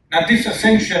 Now this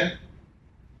ascension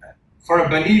for a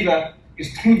believer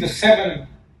is through the 7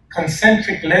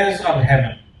 concentric layers of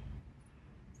heaven.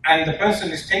 And the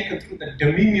person is taken through the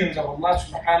dominions of Allah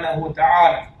subhanahu wa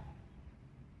ta'ala.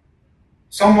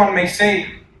 Someone may say,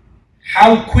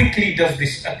 how quickly does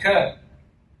this occur?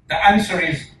 The answer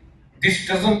is, this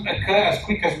doesn't occur as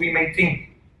quick as we may think.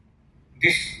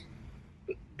 This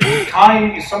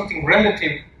time is something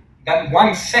relative, that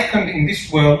 1 second in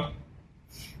this world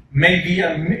may be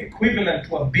equivalent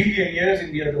to 1 billion years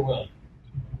in the other world.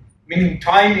 Meaning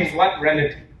time is what?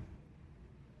 Relative.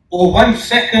 Or 1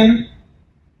 second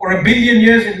or 1 billion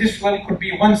years in this world could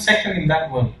be 1 second in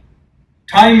that world.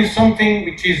 Time is something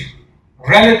which is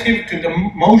relative to the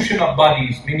motion of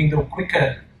bodies, meaning the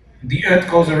quicker the earth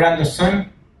goes around the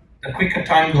sun, the quicker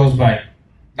time goes by.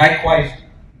 Likewise,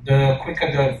 the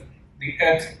quicker the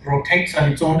earth rotates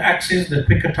on its own axis, the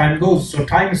quicker time goes. So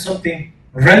time is something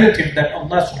relative that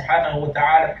Allah subhanahu wa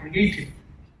ta'ala created.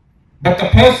 But the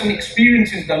person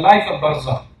experiences the life of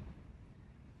barzakh.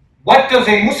 What does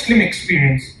a Muslim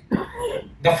experience?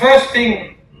 The first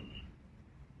thing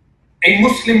a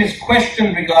Muslim is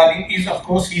questioned regarding is, of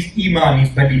course, his iman, his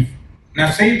belief. Now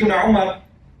Sayyiduna Umar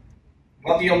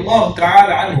radiyallahu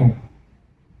ta'ala anhu,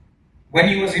 when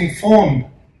he was informed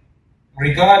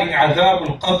regarding azab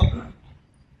al-qabr,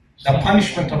 the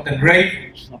punishment of the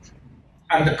grave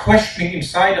and the questioning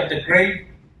inside of the grave,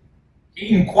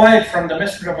 he inquired from the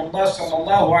Messenger of Allah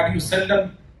sallallahu alayhi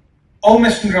wasallam, O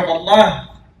Messenger of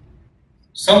Allah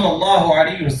sallallahu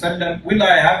alayhi wasallam, will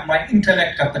I have my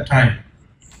intellect at the time?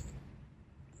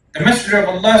 The Messenger of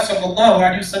Allah sallallahu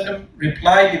alayhi wasallam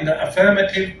replied in the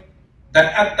affirmative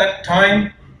that at that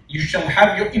time you shall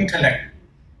have your intellect.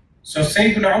 So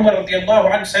Sayyidina Umar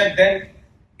radiallahu anhu said, then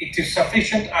it is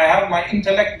sufficient, I have my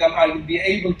intellect, that I will be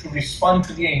able to respond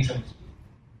to the angels.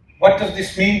 What does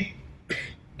this mean?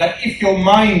 That if your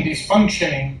mind is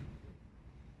functioning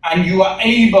and you are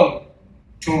able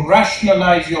to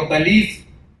rationalize your belief,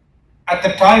 at the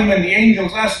time when the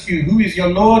angels ask you, who is your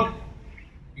Lord?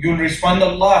 You'll respond,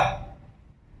 Allah.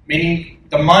 Meaning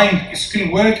the mind is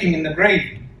still working in the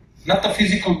grave. Not the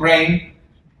physical brain,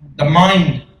 the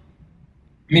mind.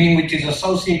 Meaning which is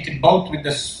associated both with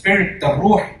the spirit, the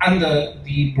ruh, and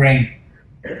the brain.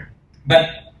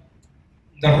 But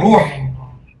the ruh,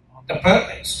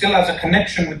 still has a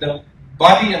connection with the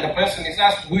body, and the person is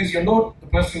asked, who is your Lord? The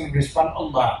person will respond,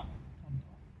 Allah.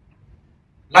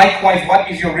 Likewise,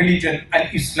 what is your religion?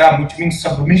 Al-Islam, which means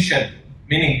submission.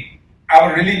 Meaning,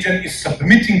 our religion is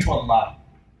submitting to Allah.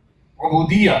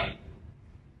 Ubudiyah.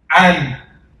 And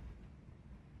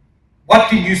what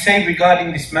did you say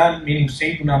regarding this man? Meaning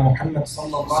Sayyidina Muhammad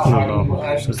sallallahu alayhi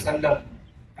wa sallam.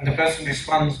 And the person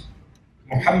responds,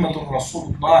 Muhammadur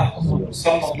Rasulullah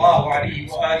sallallahu alayhi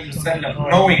wa sallam,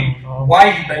 knowing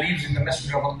why he believes in the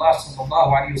Messenger of Allah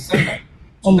sallallahu alayhi wa sallam.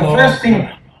 So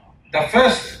the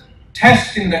first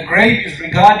test in the grave is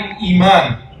regarding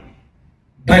iman,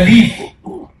 belief.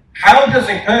 How does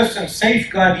a person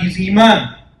safeguard his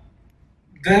iman?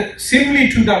 The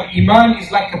similitude of iman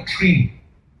is like a tree.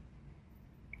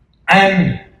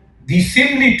 And the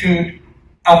similitude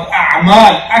of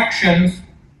a'mal, actions,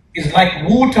 is like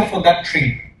water for that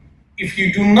tree. If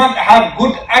you do not have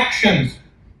good actions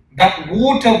that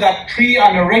water that tree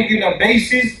on a regular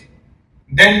basis,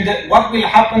 then what will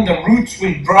happen? The roots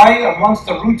will dry, and once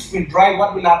the roots will dry,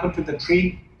 what will happen to the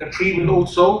tree? The tree will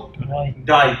also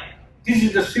die. This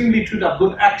is the similitude of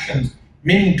good actions.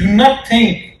 Meaning, do not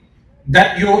think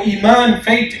that your iman,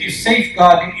 faith is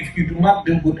safeguarded if you do not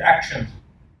do good actions.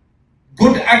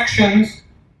 Good actions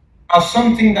are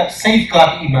something that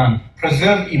safeguard iman,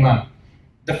 preserve iman.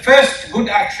 The first good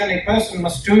action a person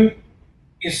must do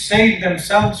is save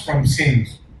themselves from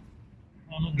sins.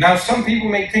 Now some people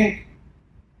may think,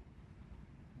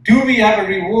 do we have a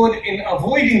reward in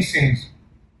avoiding sins?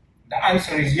 The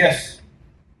answer is yes.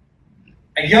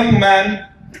 A young man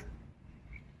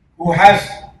who has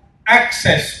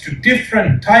access to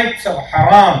different types of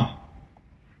haram,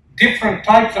 different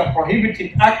types of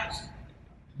prohibited acts,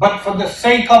 but for the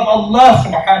sake of Allah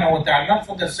subhanahu wa ta'ala, not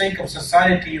for the sake of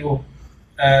society or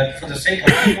for the sake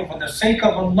of people, for the sake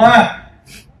of Allah,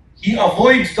 he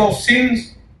avoids those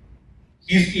sins,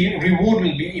 his reward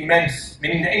will be immense.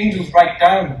 Meaning the angels write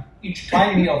down each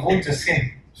time he avoids a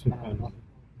sin.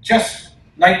 Just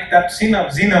like that sin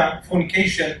of zina,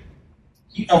 fornication,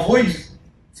 he avoids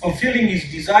fulfilling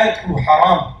his desire through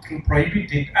haram, through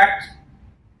prohibited acts.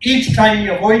 Each time he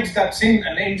avoids that sin,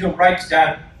 an angel writes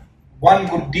down one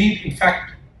good deed. In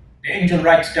fact, the angel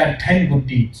writes down 10 good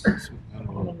deeds.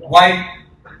 Why?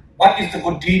 What is the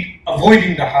good deed?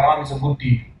 Avoiding the haram is a good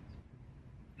deed.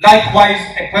 Likewise,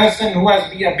 a person who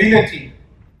has the ability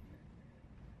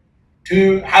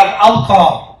to have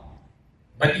alcohol,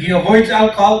 but he avoids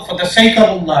alcohol for the sake of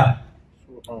Allah.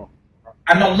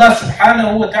 And Allah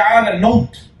subhanahu wa ta'ala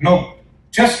note,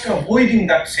 just avoiding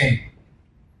that sin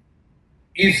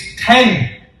is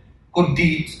 10 good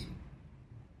deeds.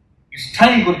 Is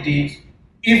 10 good deeds.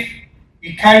 If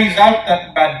he carries out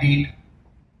that bad deed,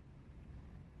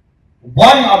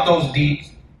 one of those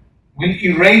deeds will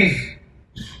erase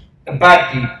the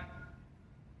bad deed.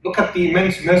 Look at the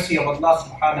immense mercy of Allah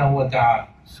subhanahu wa ta'ala.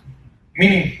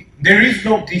 Meaning, there is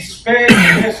no despair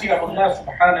in the mercy of Allah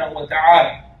subhanahu wa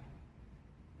ta'ala.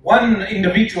 One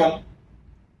individual,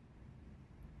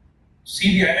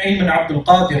 Sidi Ayman Abdul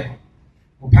Qadir,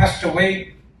 who passed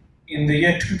away in the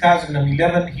year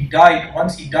 2011, he died.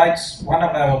 Once he died, one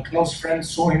of our close friends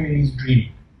saw him in his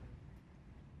dream.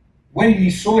 When he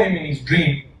saw him in his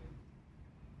dream,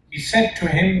 he said to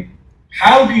him,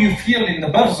 "How do you feel in the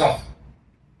barzakh?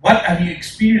 What have you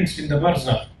experienced in the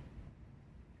barzakh?"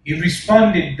 He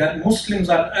responded that Muslims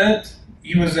on earth,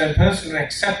 he was a person who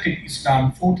accepted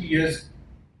Islam 40 years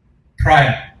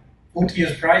prior. 40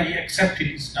 years prior, he accepted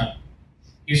Islam.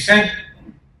 He said,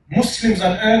 Muslims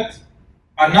on earth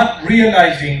are not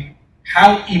realizing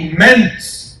how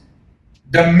immense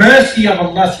the mercy of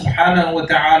Allah subhanahu wa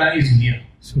ta'ala is here.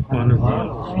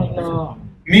 Subhanallah.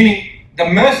 Meaning, the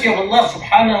mercy of Allah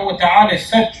subhanahu wa ta'ala is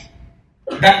such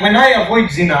that when I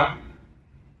avoid zina,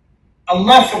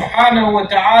 Allah subhanahu wa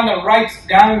ta'ala writes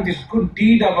down this good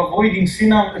deed of avoiding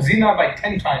zina by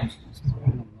 10 times.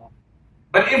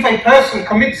 But if a person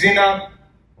commits zina,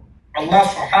 Allah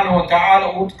subhanahu wa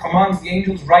ta'ala commands the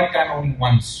angels write down only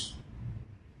once.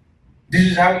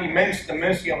 This is how immense the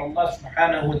mercy of Allah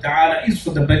subhanahu wa ta'ala is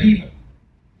for the believer.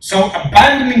 So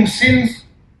abandoning sins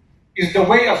is the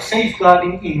way of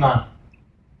safeguarding iman,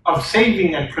 of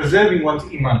saving and preserving one's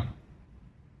iman.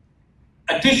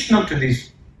 Additional to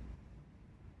this,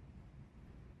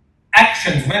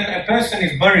 actions, when a person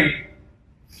is buried,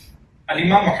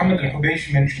 Al-Imam Muhammad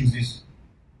al-Hubayshi mentions this.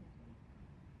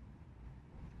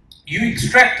 You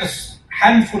extract a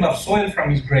handful of soil from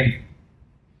his grave.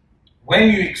 When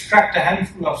you extract a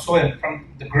handful of soil from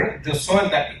the soil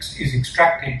that is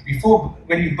extracted,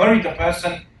 when you bury the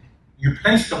person, you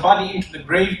place the body into the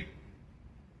grave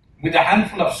with a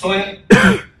handful of soil.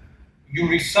 You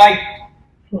recite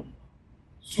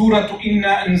Surah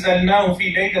Inna anzalnahu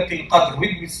fi laylatil qadr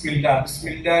with Bismillah.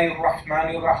 Bismillahir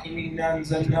Rahmanir Rahim. Inna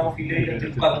anzalnahu fi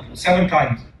laylatil qadr 7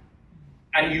 times.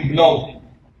 And you blow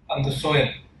on the soil.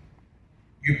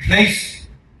 You place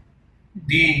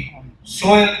the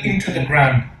soil into the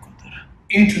ground,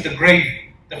 into the grave,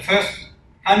 the first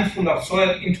handful of soil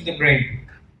into the grave.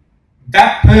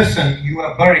 That person you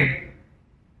are buried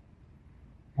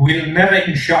will never,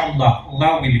 inshallah,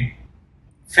 Allah willing,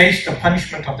 face the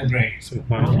punishment of the grave.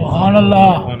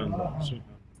 Subhanallah.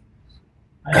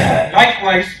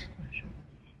 Likewise,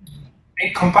 a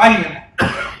companion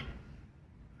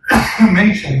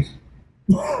mentions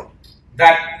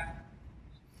that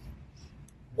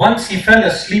once he fell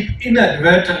asleep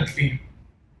inadvertently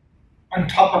on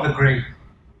top of a grave.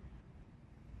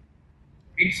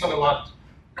 Read salawat.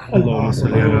 Allahumma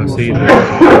salli ala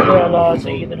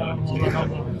sayyidina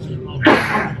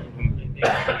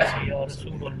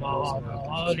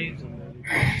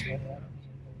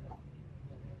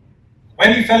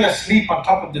When he fell asleep on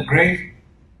top of the grave,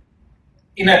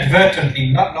 inadvertently,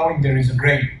 not knowing there is a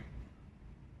grave,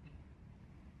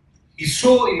 he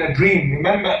saw in a dream,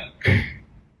 remember,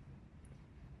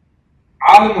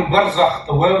 Alam al-Barzakh,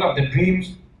 the world of the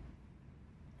dreams,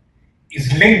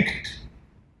 is linked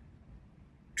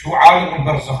to Alam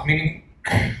al-Barzakh, meaning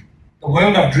the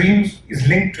world of dreams is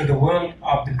linked to the world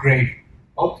of the grave.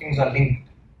 Both things are linked.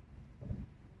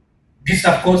 This,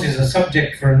 of course, is a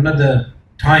subject for another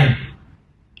time.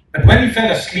 But when he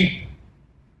fell asleep,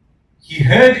 he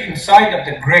heard inside of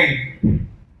the grave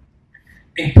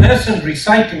a person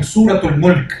reciting Surah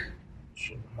Al-Mulk.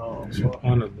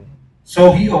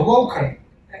 So he awoke him.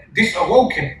 This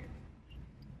awoke him.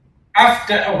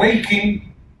 After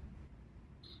awaking,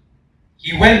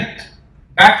 he went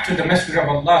back to the Messenger of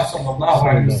Allah sallallahu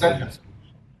alaihi wasallam,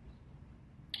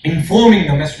 informing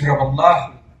the Messenger of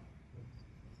Allah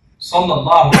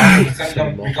sallallahu alaihi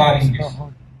wasallam regarding this.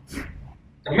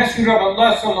 The Messenger of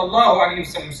Allah sallallahu alaihi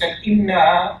wasallam said,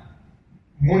 "Inna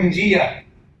munjiya."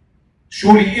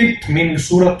 Surely it means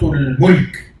Surah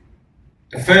Al-Mulk,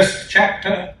 the first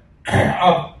chapter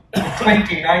of the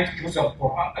 29th juz of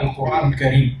Al-Quran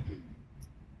Kareem,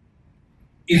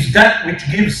 is that which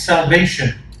gives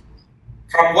salvation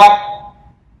from what?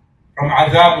 From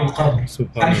Adhab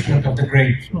al-Qabr, punishment of the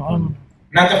grave.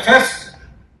 Now the first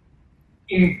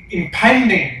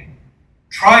impending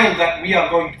trial that we are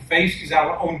going to face is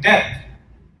our own death.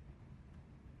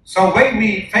 So when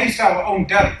we face our own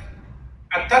death,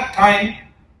 at that time,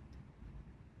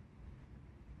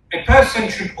 a person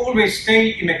should always stay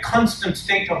in a constant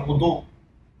state of wudu.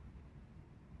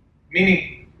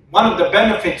 Meaning, one of the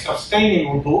benefits of staying in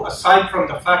wudu, aside from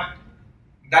the fact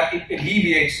that it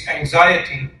alleviates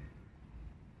anxiety,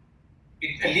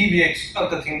 it alleviates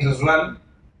other things as well.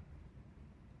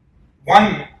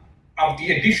 One of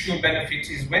the additional benefits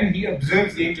is when he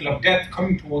observes the angel of death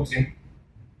coming towards him,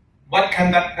 what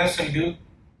can that person do?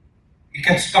 He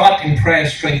can start in prayer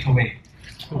straight away.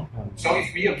 So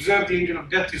if we observe the angel of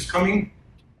death is coming,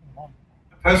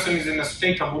 the person is in a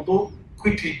state of wudu,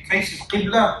 quickly faces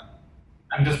Qibla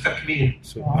and does takbir.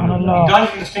 He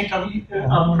dies in the state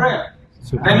of prayer.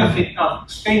 Benefit of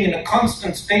staying in a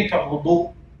constant state of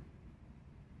wudu.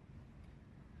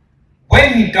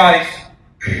 When he dies,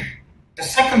 the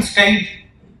second stage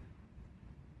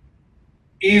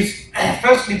is,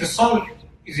 firstly the soul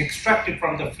is extracted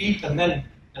from the feet, and then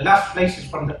the last place is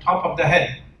from the top of the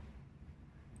head.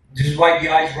 This is why the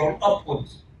eyes roll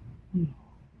upwards.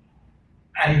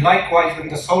 And likewise, when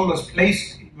the soul was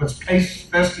placed, it was placed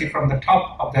firstly from the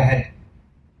top of the head.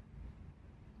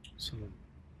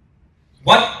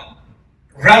 What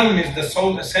realm is the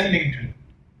soul ascending to?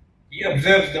 He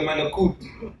observes the malakut.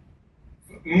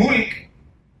 Mulk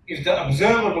is the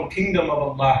observable kingdom of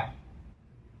Allah.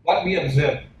 What we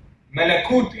observe.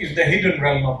 Malakut is the hidden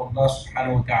realm of Allah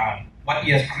subhanahu wa ta'ala, what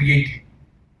He has created.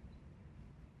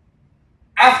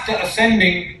 After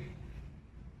ascending,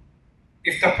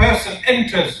 if the person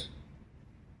enters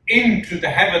into the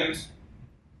heavens,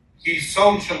 his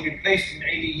soul shall be placed in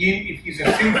Iliyin. If he's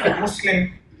a sinful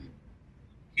Muslim,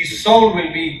 his soul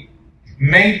will be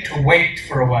made to wait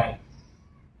for a while.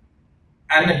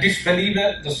 And a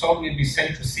disbeliever, the soul will be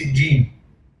sent to Sijjin.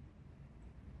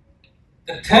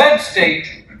 The third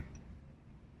stage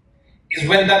is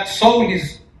when that soul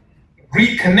is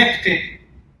reconnected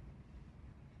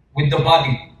with the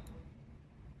body.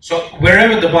 So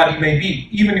wherever the body may be,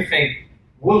 even if a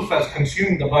wolf has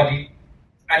consumed the body,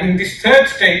 and in this third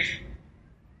stage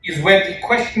is where the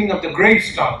questioning of the grave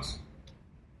starts.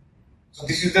 So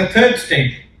this is the third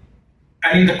stage.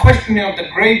 And in the questioning of the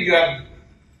grave you have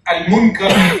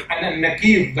Al-Munkar and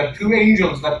Al-Nakir, the two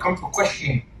angels that come for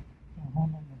questioning.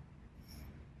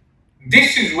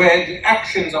 This is where the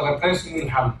actions of a person will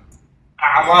have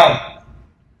a'mal.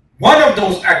 One of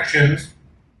those actions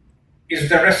is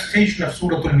the recitation of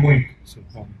Surah Al-Mulk.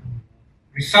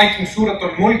 Reciting Surah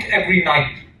Al-Mulk every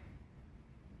night.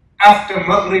 After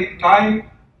Maghrib time,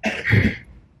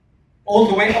 all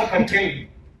the way up until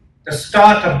the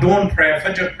start of dawn prayer,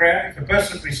 Fajr prayer, if a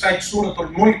person recites Surah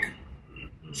Al-Mulk,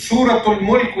 Surah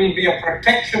Al-Mulk will be a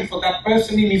protection for that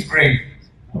person in his grave.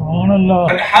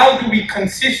 But how do we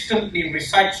consistently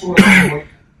recite Surah Al-Mulk?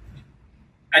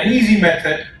 An easy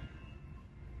method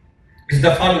is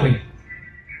the following.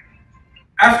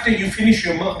 After you finish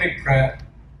your Maghrib prayer,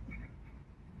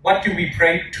 what do we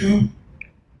pray? 2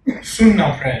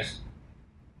 Sunnah prayers.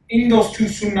 In those 2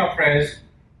 Sunnah prayers,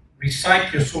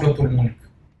 recite your Surah Al-Mulk.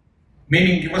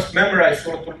 Meaning you must memorize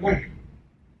Surah Al-Mulk.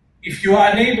 If you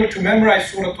are unable to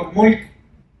memorize Surah Al-Mulk,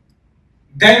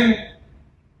 then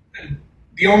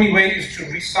the only way is to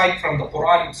recite from the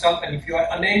Quran itself. And if you are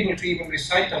unable to even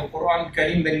recite the Quran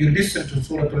Kareem, then you listen to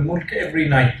Surah Al-Mulk every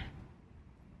night.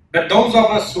 But those of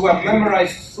us who have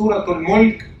memorized Surah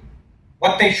Al-Mulk,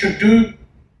 what they should do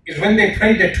is when they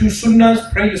pray the 2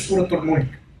 Sunnahs, pray the Surah Al-Mulk.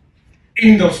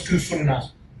 In those 2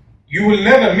 Sunnahs, you will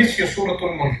never miss your Surah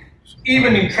Al-Mulk.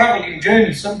 Even in travel, in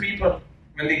journey, some people,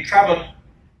 when they travel,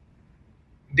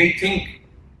 they think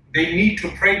they need to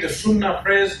pray the Sunnah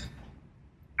prayers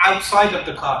outside of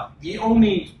the car. The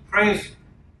only prayers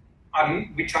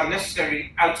which are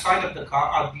necessary outside of the car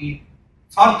are the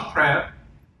Fard prayer,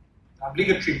 the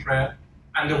obligatory prayer,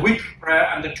 and the Witr prayer,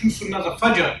 and the 2 Sunnahs of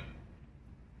Fajr.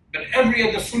 But every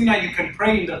other Sunnah you can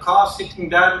pray in the car, sitting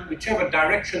down, whichever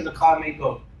direction the car may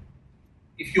go.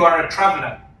 If you are a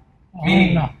traveler,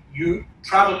 meaning you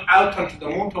travel out onto the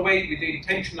motorway with the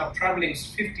intention of traveling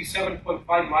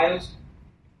 57.5 miles,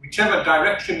 whichever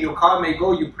direction your car may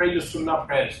go, you pray your Sunnah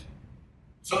prayers.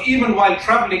 So even while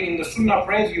traveling in the Sunnah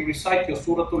prayers, you recite your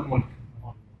Surah Al-Mulk.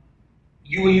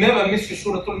 You will never miss your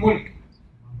Surah Al-Mulk.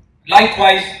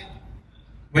 Likewise,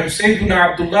 when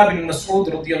Sayyidina Abdullah bin Mas'ud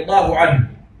radiallahu anhu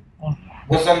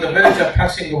was on the verge of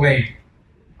passing away,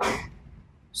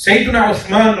 Sayyidina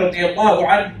Uthman radiallahu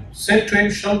anhu said to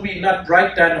him, shall we not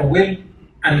write down a will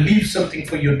and leave something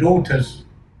for your daughters?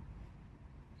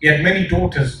 He had many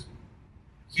daughters.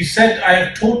 He said, I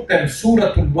have taught them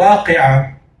Surah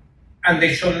Al-Waqi'ah and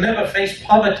they shall never face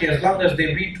poverty as long as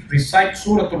they recite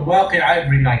Surah Al-Waqi'ah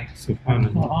every night.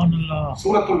 Subhanallah.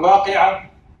 Surah Al-Waqi'ah,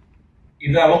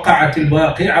 إِذَا وَقَعَتِ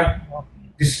الْوَاقِعَةِ,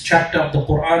 this chapter of the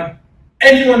Quran.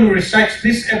 Anyone who recites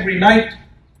this every night,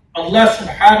 Allah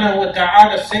subhanahu wa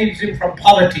ta'ala saves him from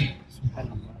poverty.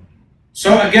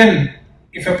 So again,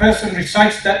 if a person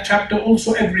recites that chapter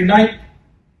also every night,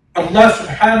 Allah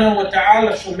subhanahu wa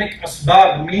ta'ala shall make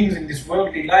asbab, means in this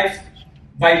worldly life,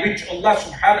 by which Allah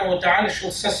subhanahu wa ta'ala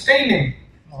shall sustain him.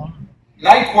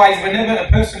 Likewise, whenever a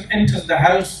person enters the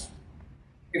house,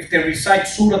 if they recite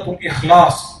Surah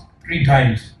Al-Ikhlas 3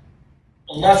 times,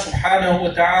 Allah subhanahu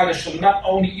wa ta'ala shall not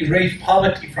only erase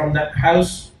poverty from that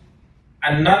house,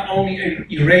 and not only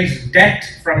erase debt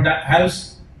from that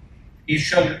house, He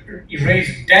shall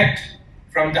erase debt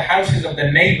from the houses of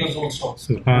the neighbors also.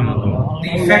 Subhanallah.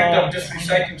 The effect of just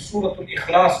reciting Surah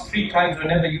Al-Ikhlas 3 times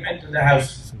whenever you enter the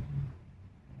house.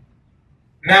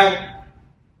 Now,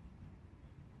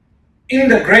 in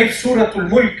the grave, Surah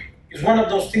Al-Mulk is one of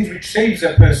those things which saves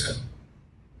a person.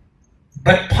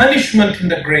 But punishment in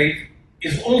the grave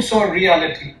is also a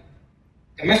reality.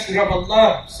 The Messenger of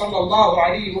Allah sallallahu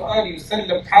alaihi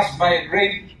wasallam passed by a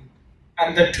grave,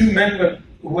 and the 2 men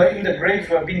who were in the grave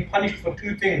were being punished for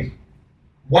 2 things.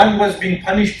 One was being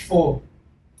punished for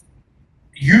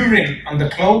urine on the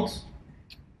clothes,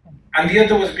 and the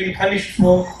other was being punished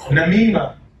for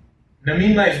namima.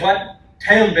 Namima is what?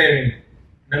 Tale-bearing.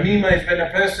 Namima is when a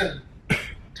person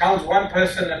tells one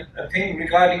person a thing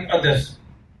regarding others,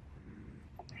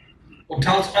 or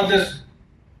tells others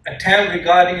a tale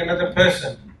regarding another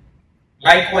person.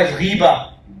 Likewise,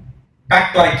 ghiba,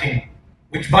 backbiting,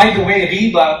 which by the way,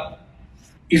 ghiba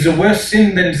is a worse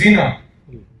sin than zina.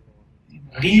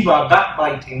 Ghiba,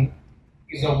 backbiting,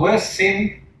 is a worse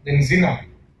sin than zina.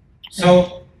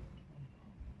 So,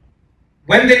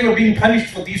 when they were being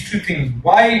punished for these 2 things,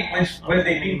 why were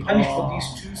they being punished for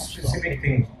these 2 specific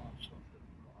things?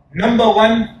 Number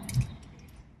 1,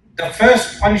 the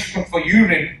first punishment for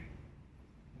urine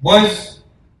was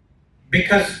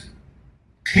because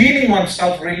cleaning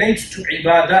oneself relates to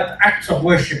ibadat, acts of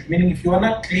worship, meaning if you are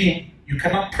not clean, you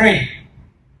cannot pray.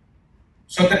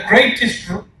 So the greatest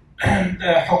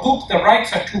hukuk, the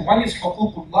rights are 2. One is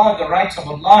hukukullah, the rights of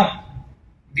Allah.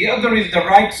 The other is the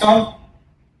rights of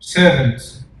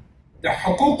servants. The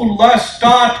hukukullah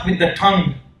start with the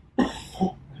tongue.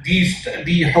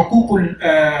 The hukukul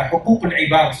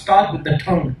ibad start with the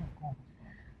tongue.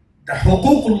 The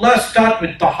hukukullah start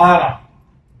with tahara,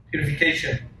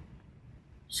 purification.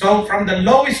 So from the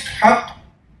lowest haq,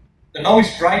 the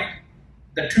lowest right,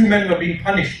 the 2 men were being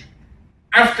punished.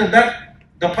 After that,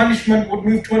 the punishment would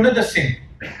move to another sin.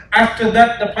 After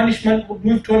that, the punishment would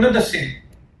move to another sin.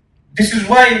 This is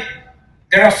why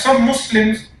there are some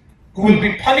Muslims who will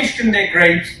be punished in their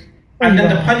graves, and then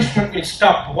the punishment will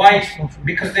stop. Why?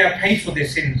 Because they are paid for their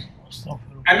sins.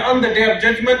 And on the Day of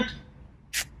Judgment,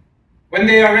 when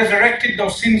they are resurrected,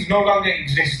 those sins no longer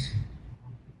exist.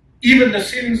 Even the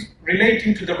sins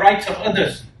relating to the rights of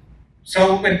others.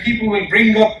 So when people will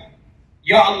bring up,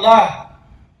 Ya Allah,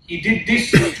 he did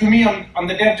this to me on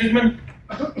the Day of Judgment,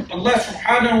 Allah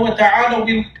subhanahu wa ta'ala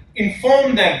will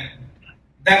inform them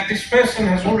that this person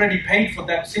has already paid for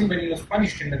that sin when he was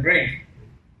punished in the grave.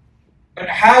 But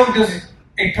how does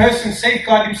a person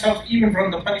safeguard himself even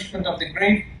from the punishment of the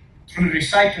grave? Through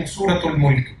reciting Surah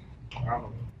Al-Mulk.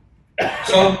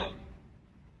 So,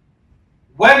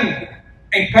 when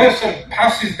a person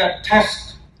passes that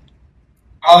test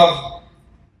of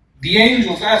the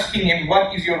angels asking him,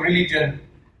 what is your religion?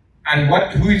 And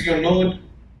who is your Lord?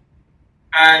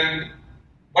 And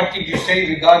what did you say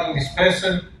regarding this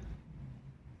person?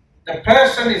 The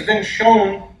person is then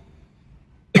shown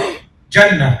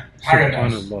Jannah,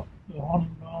 paradise.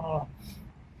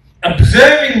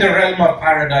 Observing the realm of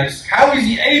paradise. How is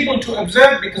he able to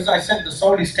observe? Because I said the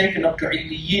soul is taken up to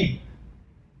Illiyin.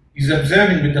 He's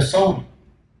observing with the soul.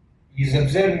 He's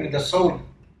observing with the soul.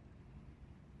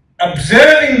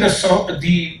 Observing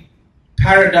the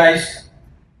paradise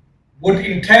would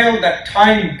entail that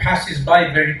time passes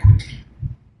by very quickly.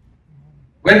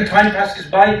 When time passes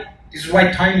by, this is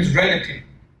why time is relative.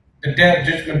 The Day of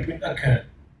Judgment will occur.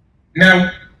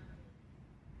 Now,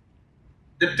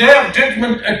 the Day of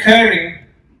Judgment occurring,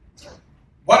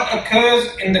 what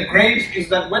occurs in the graves is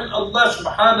that when Allah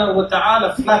subhanahu wa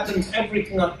ta'ala flattens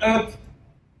everything on earth,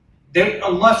 then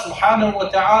Allah subhanahu wa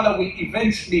ta'ala will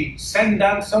eventually send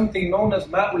down something known as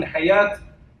Ma'ul Hayat,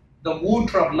 the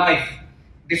water of life.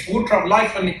 This water of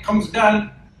life, when it comes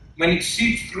down, when it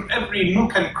seeps through every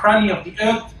nook and cranny of the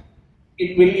earth,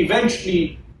 it will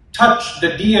eventually touch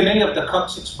the DNA of the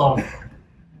coccyx bone.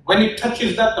 When it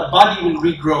touches that, the body will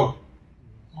regrow.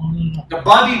 The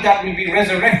body that will be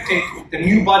resurrected, the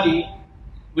new body,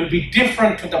 will be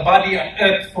different to the body on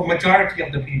earth for majority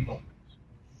of the people.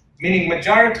 Meaning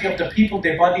majority of the people,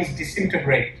 their bodies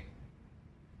disintegrate.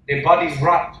 Their bodies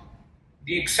rot.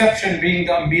 The exception being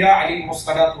the Anbiya alayhi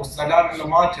salatu wassalam and the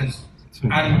martyrs.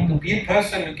 And the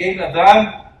person who gave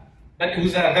adhan, but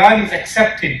whose adhan is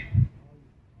accepted.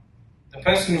 The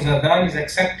person whose adhan is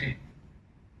accepted.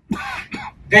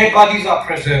 Their bodies are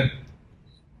preserved.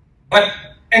 But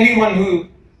anyone who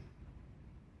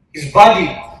his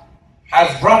body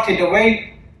has rotted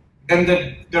away, then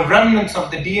the remnants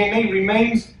of the DNA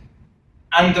remains,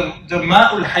 and the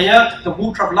ma'ul hayat, the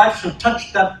water of life, shall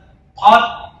touch that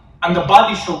part, and the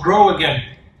body shall grow again.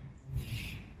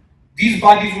 These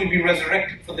bodies will be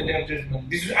resurrected for the day of judgment.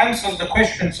 This answers the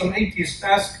question some atheists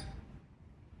ask.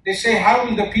 They say, how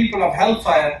will the people of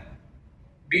hellfire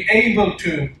be able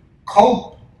to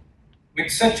cope with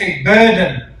such a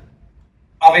burden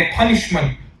of a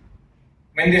punishment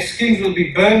when their skins will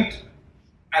be burnt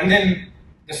and then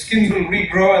the skins will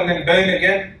regrow and then burn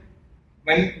again?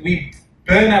 When we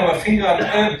burn our finger on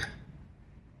earth,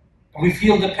 we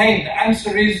feel the pain. The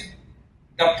answer is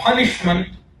the punishment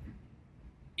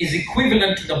is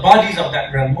equivalent to the bodies of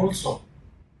that realm also.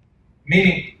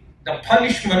 Meaning, the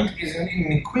punishment is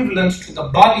in equivalence to the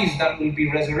bodies that will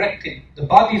be resurrected. The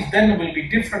bodies then will be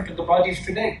different to the bodies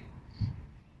today.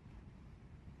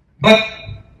 But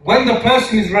when the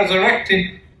person is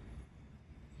resurrected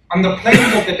on the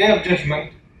plane of the day of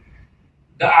judgment,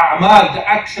 the a'mal, the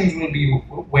actions will be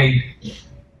weighed.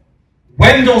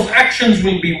 When those actions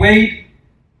will be weighed,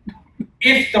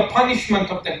 if the punishment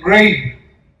of the grave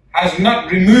has not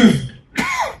removed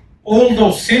all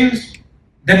those sins,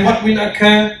 then what will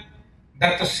occur?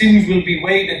 That the sins will be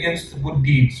weighed against the good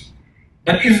deeds.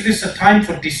 But is this a time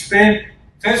for despair?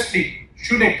 Firstly,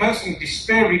 should a person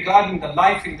despair regarding the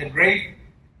life in the grave?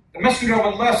 The Messenger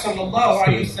of Allah sallallahu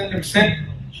alayhi wa sallam said,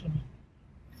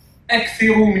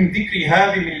 أكثروا من ذكر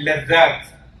هذه اللذات.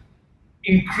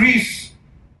 Increase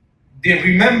the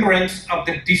remembrance of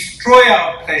the destroyer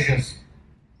of pleasures.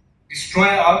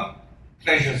 Destroyer of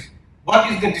pleasures.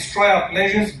 What is the destroyer of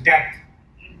pleasures? Death.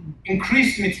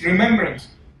 Increase in its remembrance.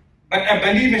 But a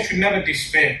believer should never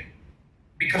despair.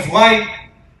 Because why?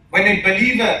 When a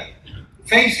believer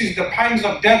faces the pangs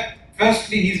of death,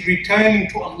 firstly he's returning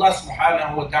to Allah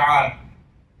subhanahu wa ta'ala.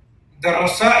 The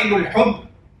rasa'ilul hub,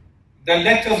 the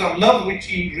letters of love which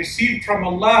he received from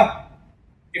Allah,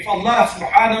 if Allah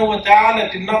subhanahu wa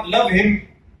ta'ala did not love him,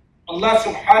 Allah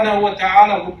subhanahu wa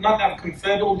ta'ala would not have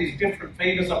conferred all these different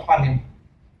favors upon him.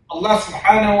 Allah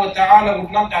subhanahu wa ta'ala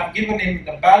would not have given him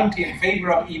the bounty and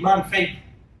favor of Iman, faith.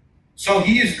 So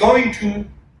he is going to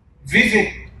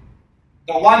visit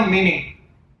the one, meaning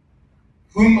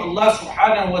whom Allah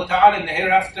subhanahu wa ta'ala in the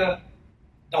hereafter,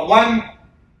 the one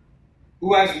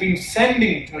who has been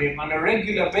sending to him on a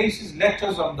regular basis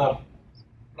letters of the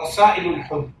Rasa'ilul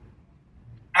Hud.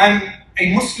 And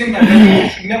a Muslim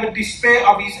should never despair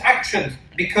of his actions,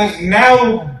 because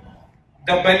now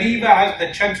the believer has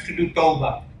the chance to do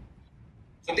tawbah.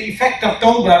 So the effect of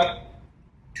tawbah,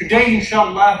 today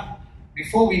inshallah,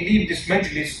 before we leave this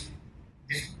majlis,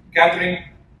 this gathering,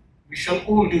 we shall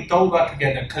all do tawbah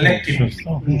together, collectively.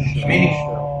 Meaning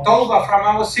tawbah from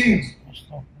our sins.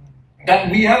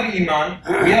 That we have iman,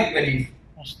 we have belief.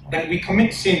 That we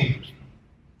commit sin.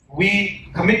 We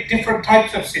commit different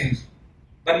types of sins.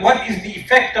 But what is the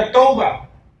effect of tawbah?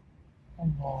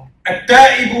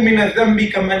 التائب من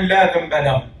الذنب كمن لا ذنب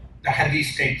له. The hadith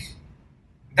states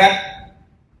that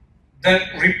the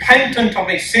repentant of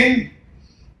a sin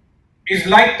is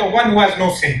like the one who has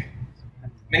no sin.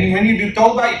 Meaning when you do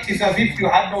tawbah, it is as if you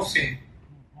had no sin.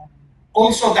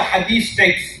 Also the hadith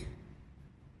states,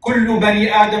 كل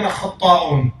بني آدم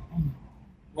خطاء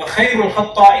وخير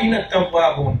الخطائين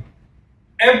التوابون.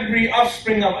 Every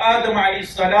offspring of Adam alayhi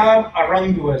salam are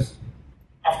wrongdoers.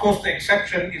 Of course the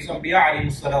exception is Anbiya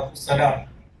alayhi salam.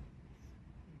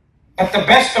 But the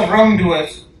best of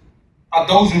wrongdoers are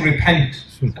those who repent.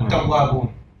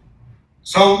 التوابون.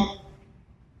 So,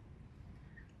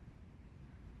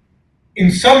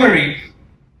 in summary,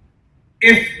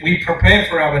 if we prepare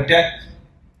for our death,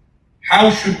 how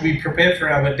should we prepare for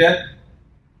our death?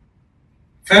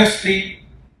 Firstly,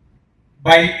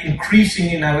 by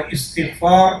increasing in our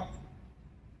istighfar,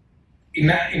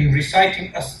 in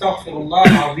reciting Astaghfirullah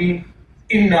al-Azim,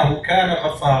 innahu kana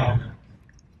ghafara.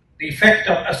 The effect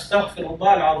of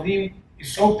Astaghfirullah al-Azim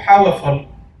is so powerful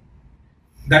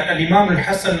that Al-Imam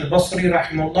al-Hasan al-Basri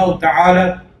rahimahullah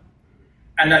ta'ala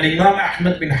and Al-Imam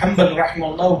Ahmad bin Hanbal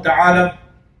rahimahullah ta'ala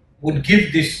would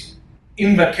give this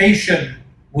invocation,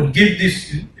 would give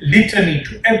this litany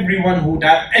to everyone who would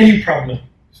have any problem.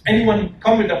 anyone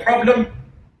come with a problem,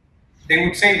 they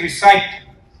would say, recite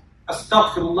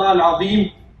Astaghfirullah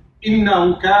al-Azim,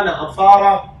 innahu kana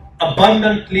ghafara,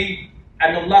 abundantly,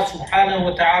 and Allah subhanahu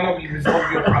wa ta'ala will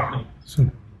resolve your problem.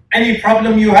 Any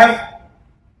problem you have,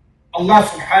 Allah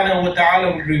subhanahu wa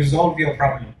ta'ala will resolve your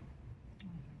problem.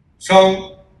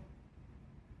 So,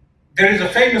 there is a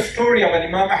famous story of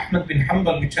Imam Ahmad bin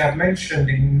Hanbal which I have mentioned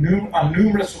on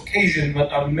numerous occasions,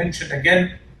 but I will mention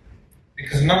again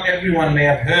because not everyone may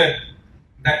have heard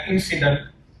that incident,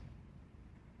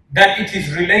 that it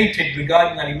is related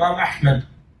regarding Imam Ahmad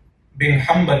bin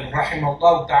Hanbal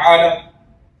rahimahullah ta'ala,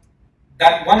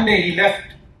 that one day he left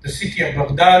the city of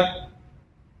Baghdad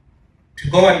to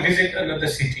go and visit another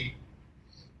city.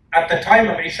 At the time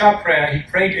of Isha prayer, he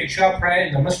prayed Isha prayer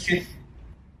in the masjid.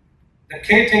 The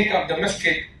caretaker of the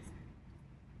masjid,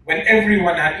 when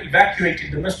everyone had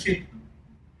evacuated the masjid,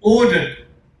 ordered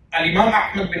Imam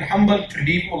Ahmad bin Hanbal to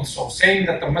leave also, saying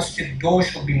that the masjid door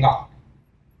should be locked.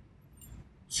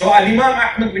 So Imam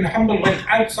Ahmad bin Hanbal went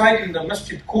outside in the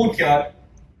masjid courtyard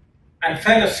and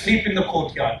fell asleep in the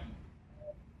courtyard.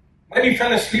 When he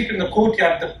fell asleep in the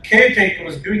courtyard, the caretaker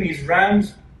was doing his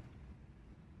rounds.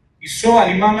 He saw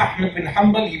Imam Ahmad bin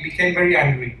Hanbal, he became very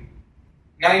angry.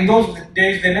 Now in those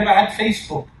days they never had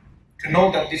Facebook to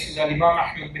know that this is Imam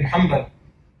Ahmad bin Hanbal.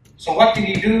 So what did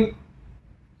he do?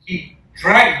 He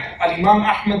dragged Imam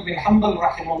Ahmad bin Hanbal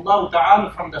rahimahullah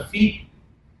ta'ala from the feet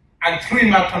and threw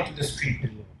him out onto the street,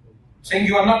 saying,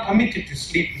 you are not permitted to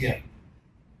sleep here.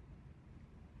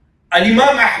 Imam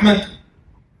Ahmad,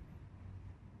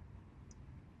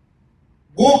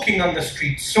 walking on the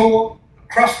street, saw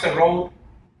across the road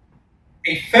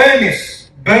a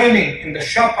furnace burning in the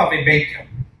shop of a baker.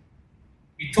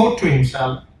 He thought to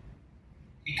himself,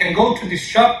 he can go to this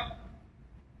shop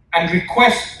and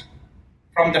request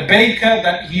from the baker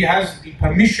that he has the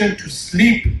permission to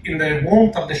sleep in the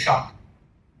warmth of the shop,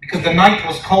 because the night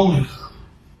was cold.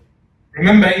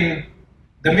 Remember, in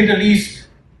the Middle East,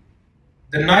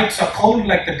 the nights are cold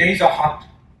like the days are hot.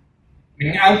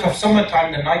 Meaning out of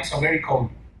summertime, the nights are very cold.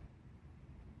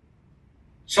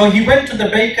 So he went to the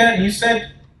baker and he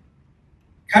said,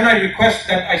 can I request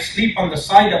that I sleep on the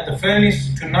side of the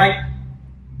furnace tonight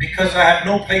because I have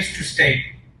no place to stay?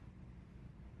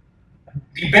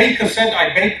 The baker said,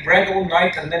 I bake bread all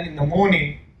night and then in the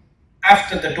morning,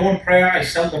 after the dawn prayer, I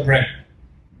sell the bread.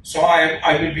 So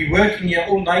I will be working here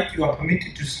all night, you are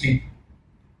permitted to sleep.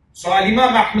 So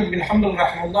Imam Ahmad bin Hanbal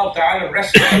rahimahullah ta'ala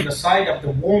rested on the side of the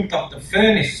warmth of the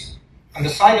furnace, on the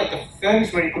side of the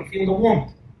furnace where he could feel the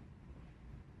warmth.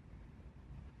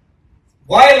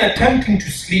 While attempting to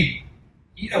sleep,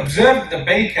 he observed the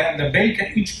baker, and the baker,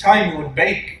 each time he would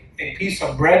bake a piece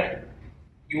of bread,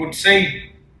 he would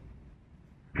say,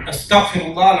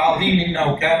 Astaghfirullah al-Azim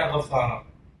innahu kana ghafara.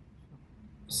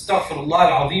 Astaghfirullah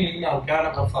al-Azim innahu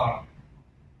kana ghafara.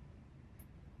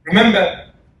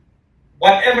 Remember,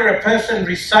 whatever a person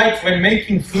recites when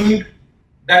making food,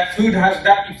 that food has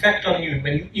that effect on you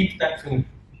when you eat that food.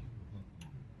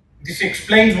 This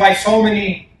explains why so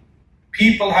many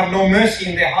people have no mercy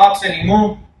in their hearts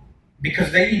anymore,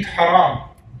 because they eat haram.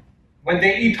 When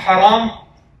they eat haram,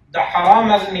 the haram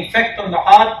has an effect on the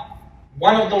heart.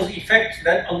 One of those effects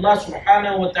that Allah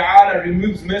subhanahu wa ta'ala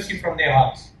removes mercy from their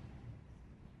hearts.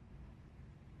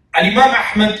 Imam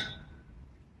Ahmad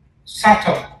sat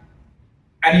up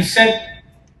and he said,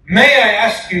 may I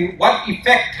ask you, what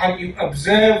effect have you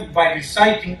observed by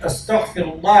reciting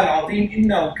Astaghfirullah al-Azim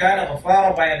innahu kana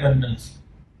ghafara by abundance?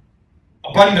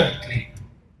 Abundantly.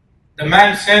 The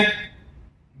man said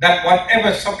that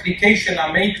whatever supplication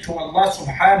I make to Allah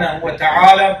subhanahu wa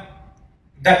ta'ala,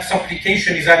 that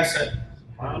supplication is answered.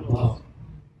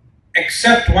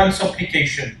 Except one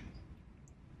supplication.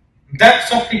 That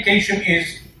supplication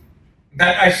is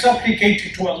that I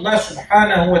supplicated to Allah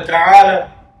subhanahu wa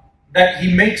ta'ala that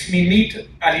He makes me meet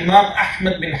Imam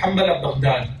Ahmad bin Hanbal of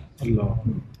Baghdad.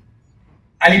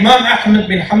 Imam Ahmad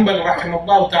bin Hanbal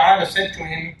rahimahullah ta'ala said to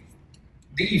him,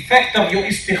 the effect of your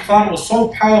istighfar was so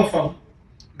powerful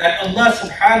that Allah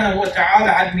subhanahu wa ta'ala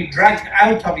had me dragged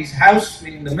out of His house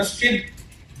in the masjid,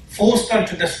 forced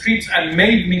onto the streets and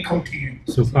made me come to you.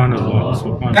 Subhanallah.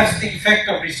 Subhanallah. That's the effect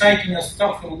of reciting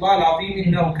Astaghfirullah al-Azim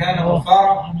innahu kana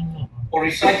ghafara, or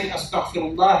reciting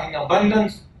Astaghfirullah in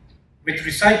abundance. With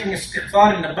reciting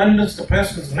istighfar in abundance, the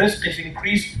person's rizq is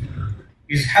increased,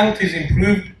 his health is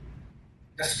improved,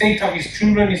 the state of his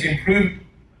children is improved,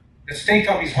 the state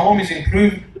of his home is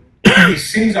improved, his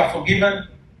sins are forgiven,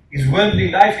 his worldly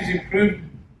life is improved,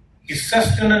 his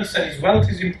sustenance and his wealth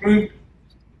is improved,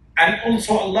 and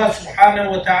also Allah subhanahu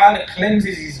wa ta'ala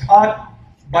cleanses his heart,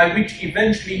 by which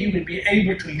eventually he will be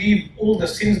able to leave all the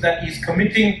sins that he is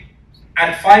committing,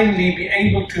 and finally be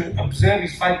able to observe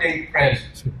his 5 daily prayers.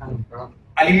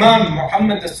 Al-Imam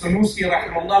Muhammad al-Sanusi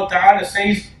rahimahullah ta'ala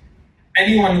says,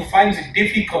 anyone who finds it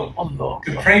difficult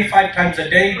to pray 5 times a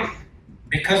day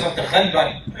because of the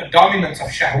ghalba, dominance of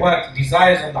shahwat,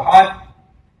 desires of the heart,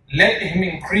 let him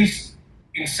increase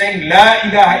in saying La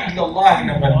ilaha illallah in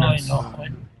abundance.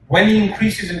 When he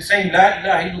increases in saying La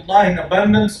ilaha illallah in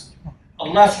abundance,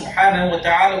 Allah subhanahu wa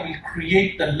ta'ala will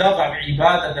create the love of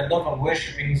ibadah, the love of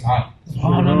worship in his heart.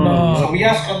 So we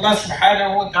ask Allah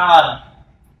subhanahu wa ta'ala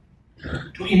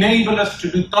to enable us to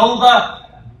do tawbah,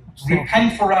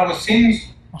 repent for our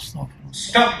sins,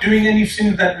 stop doing any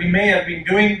sins that we may have been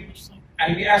doing,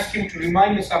 and we ask him to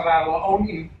remind us of our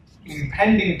own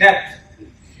impending death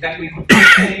that we could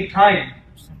face any time,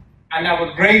 and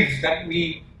our graves that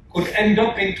we could end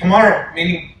up in tomorrow.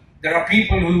 Meaning there are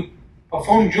people who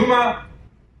perform Jummah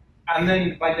and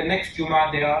then by the next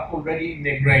Jummah they are already in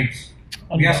their graves.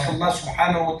 We ask Allah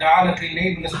subhanahu wa ta'ala to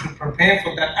enable us to prepare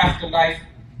for that afterlife.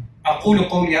 أقول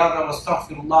قولي هذا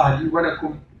واستغفر الله لي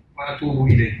ولكم وأتوب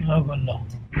إليه.